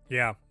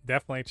 Yeah,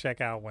 definitely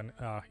check out when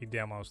he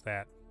demos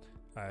that.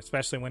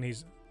 Especially when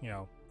he's,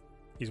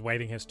 He's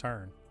waiting his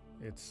turn.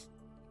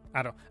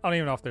 I don't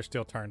even know if they're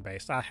still turn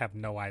based. I have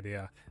no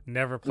idea.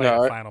 Never played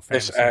a Final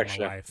Fantasy in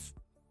my life.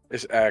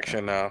 It's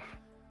action now.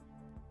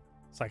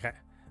 It's like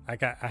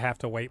I have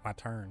to wait my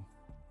turn.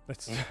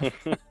 That's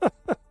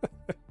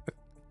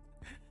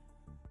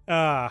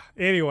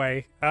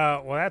anyway,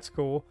 well, that's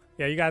cool.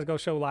 Yeah, you guys go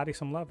show Lottie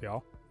some love,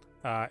 y'all.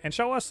 And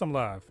show us some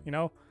love. You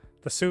know,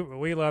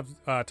 we love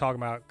talking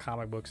about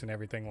comic books and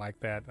everything like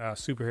that.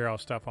 Superhero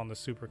stuff on the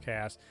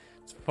Supercast.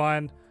 It's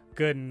fun,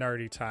 good, and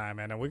nerdy time.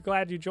 And we're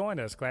glad you joined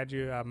us. Glad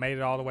you made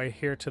it all the way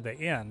here to the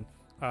end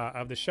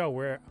of the show.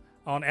 We're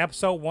on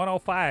episode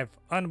 105,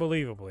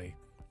 unbelievably.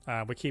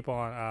 We keep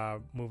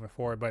on moving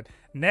forward. But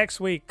next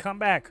week, come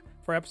back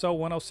for episode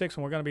 106,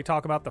 and we're going to be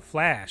talking about The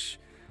Flash.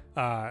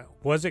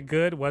 Was it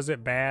good? Was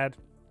it bad?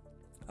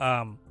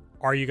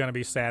 Are you going to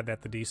be sad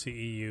that the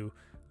DCEU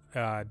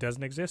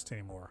doesn't exist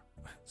anymore?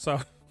 So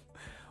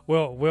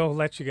we'll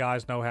let you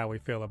guys know how we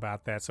feel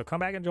about that. So come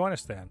back and join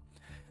us then.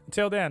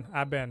 Until then,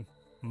 I've been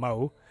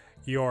Mo,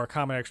 your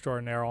comment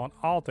extraordinaire on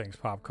all things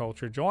pop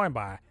culture, joined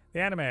by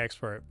the anime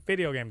expert,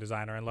 video game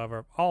designer, and lover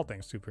of all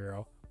things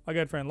superhero, my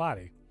good friend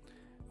Lottie.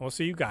 We'll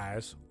see you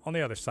guys on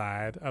the other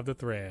side of the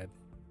thread.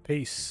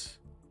 Peace.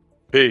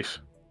 Peace.